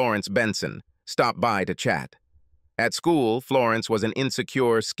 Florence Benson, stopped by to chat. At school, Florence was an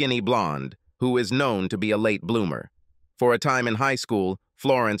insecure, skinny blonde who is known to be a late bloomer. For a time in high school,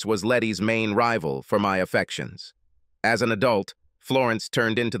 Florence was Letty's main rival for my affections. As an adult, Florence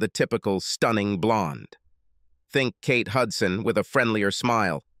turned into the typical stunning blonde. Think Kate Hudson with a friendlier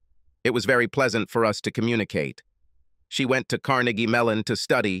smile. It was very pleasant for us to communicate. She went to Carnegie Mellon to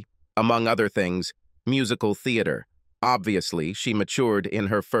study, among other things, musical theater. Obviously, she matured in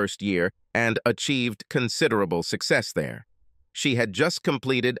her first year and achieved considerable success there. She had just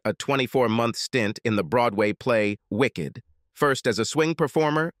completed a 24-month stint in the Broadway play Wicked, first as a swing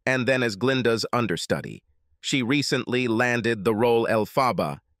performer and then as Glinda's understudy. She recently landed the role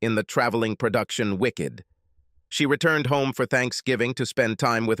Elphaba in the traveling production Wicked. She returned home for Thanksgiving to spend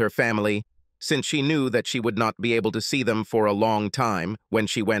time with her family, since she knew that she would not be able to see them for a long time when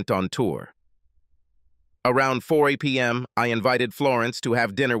she went on tour. Around 4 p.m., I invited Florence to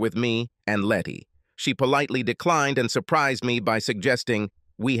have dinner with me and Letty. She politely declined and surprised me by suggesting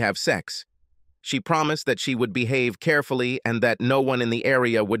we have sex. She promised that she would behave carefully and that no one in the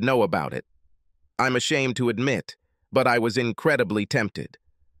area would know about it. I'm ashamed to admit, but I was incredibly tempted.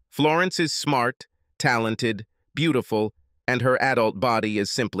 Florence is smart, talented, beautiful, and her adult body is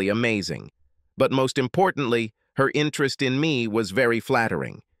simply amazing. But most importantly, her interest in me was very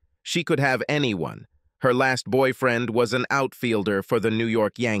flattering. She could have anyone. Her last boyfriend was an outfielder for the New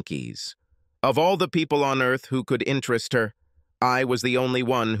York Yankees. Of all the people on earth who could interest her, I was the only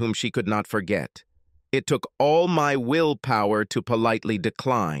one whom she could not forget. It took all my willpower to politely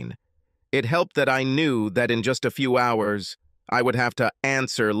decline. It helped that I knew that in just a few hours, I would have to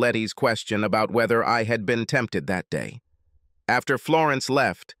answer Letty's question about whether I had been tempted that day. After Florence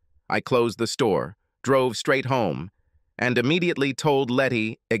left, I closed the store, drove straight home, and immediately told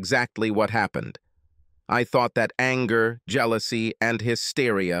Letty exactly what happened. I thought that anger, jealousy, and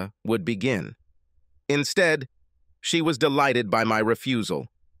hysteria would begin. Instead, she was delighted by my refusal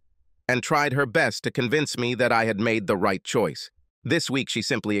and tried her best to convince me that I had made the right choice. This week, she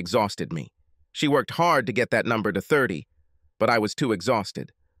simply exhausted me. She worked hard to get that number to 30, but I was too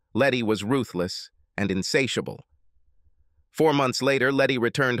exhausted. Letty was ruthless and insatiable. 4 months later, Letty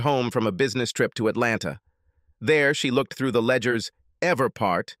returned home from a business trip to Atlanta. There, she looked through the ledger's ever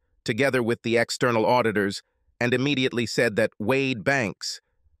part, together with the external auditors, and immediately said that Wade Banks,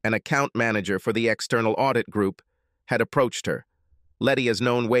 an account manager for the external audit group, had approached her. Letty has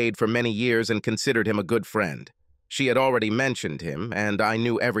known Wade for many years and considered him a good friend. She had already mentioned him, and I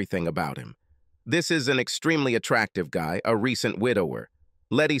knew everything about him. This is an extremely attractive guy, a recent widower.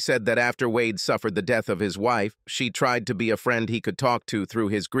 Letty said that after Wade suffered the death of his wife, she tried to be a friend he could talk to through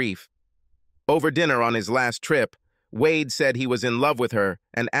his grief. Over dinner on his last trip, Wade said he was in love with her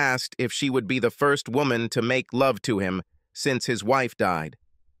and asked if she would be the first woman to make love to him since his wife died.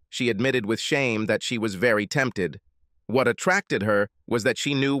 She admitted with shame that she was very tempted. What attracted her was that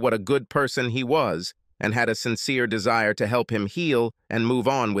she knew what a good person he was and had a sincere desire to help him heal and move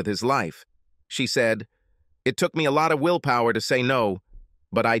on with his life. She said, "It took me a lot of willpower to say no,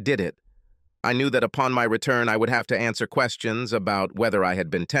 but I did it. I knew that upon my return I would have to answer questions about whether I had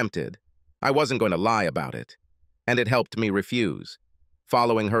been tempted. I wasn't going to lie about it. And it helped me refuse.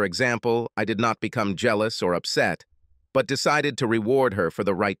 Following her example, I did not become jealous or upset, but decided to reward her for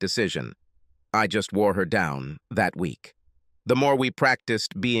the right decision. I just wore her down that week. The more we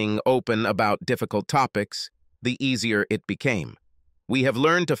practiced being open about difficult topics, the easier it became. We have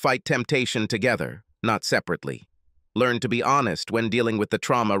learned to fight temptation together, not separately. Learned to be honest when dealing with the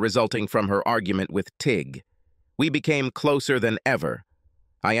trauma resulting from her argument with Tig. We became closer than ever.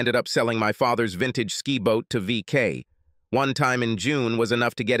 I ended up selling my father's vintage ski boat to VK. One time in June was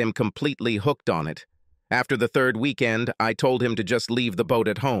enough to get him completely hooked on it. After the third weekend, I told him to just leave the boat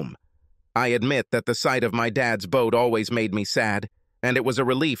at home. I admit that the sight of my dad's boat always made me sad, and it was a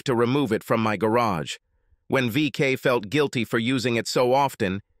relief to remove it from my garage. When VK felt guilty for using it so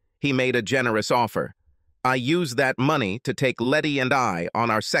often, he made a generous offer. I used that money to take Letty and I on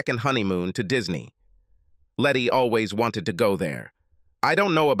our second honeymoon to Disney. Letty always wanted to go there. I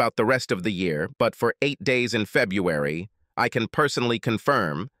don't know about the rest of the year, but for 8 days in February, I can personally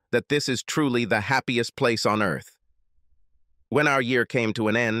confirm that this is truly the happiest place on earth. When our year came to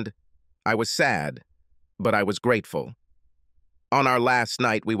an end, I was sad, but I was grateful. On our last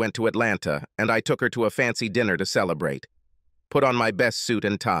night, we went to Atlanta, and I took her to a fancy dinner to celebrate. Put on my best suit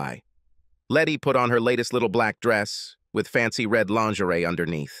and tie. Letty put on her latest little black dress with fancy red lingerie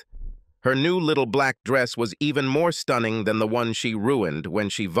underneath. Her new little black dress was even more stunning than the one she ruined when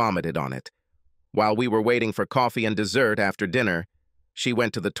she vomited on it. While we were waiting for coffee and dessert after dinner, she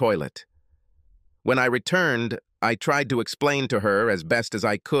went to the toilet. When I returned, I tried to explain to her as best as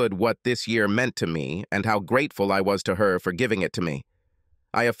I could what this year meant to me and how grateful I was to her for giving it to me.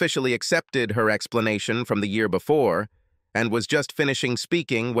 I officially accepted her explanation from the year before and was just finishing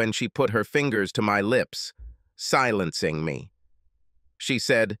speaking when she put her fingers to my lips, silencing me. She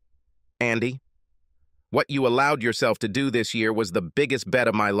said, "Andy, what you allowed yourself to do this year was the biggest bet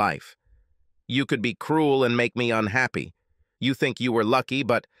of my life. You could be cruel and make me unhappy. You think you were lucky,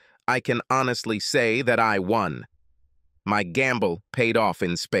 but I can honestly say that I won. My gamble paid off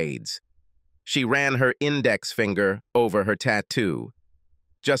in spades." She ran her index finger over her tattoo.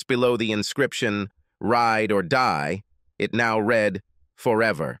 Just below the inscription, "Ride or Die," it now read,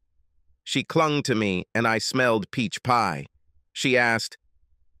 "Forever." She clung to me, and I smelled peach pie. She asked,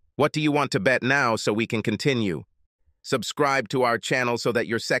 "What do you want to bet now so we can continue?" Subscribe to our channel so that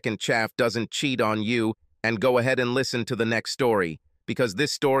your second chaff doesn't cheat on you, and go ahead and listen to the next story, because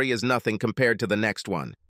this story is nothing compared to the next one.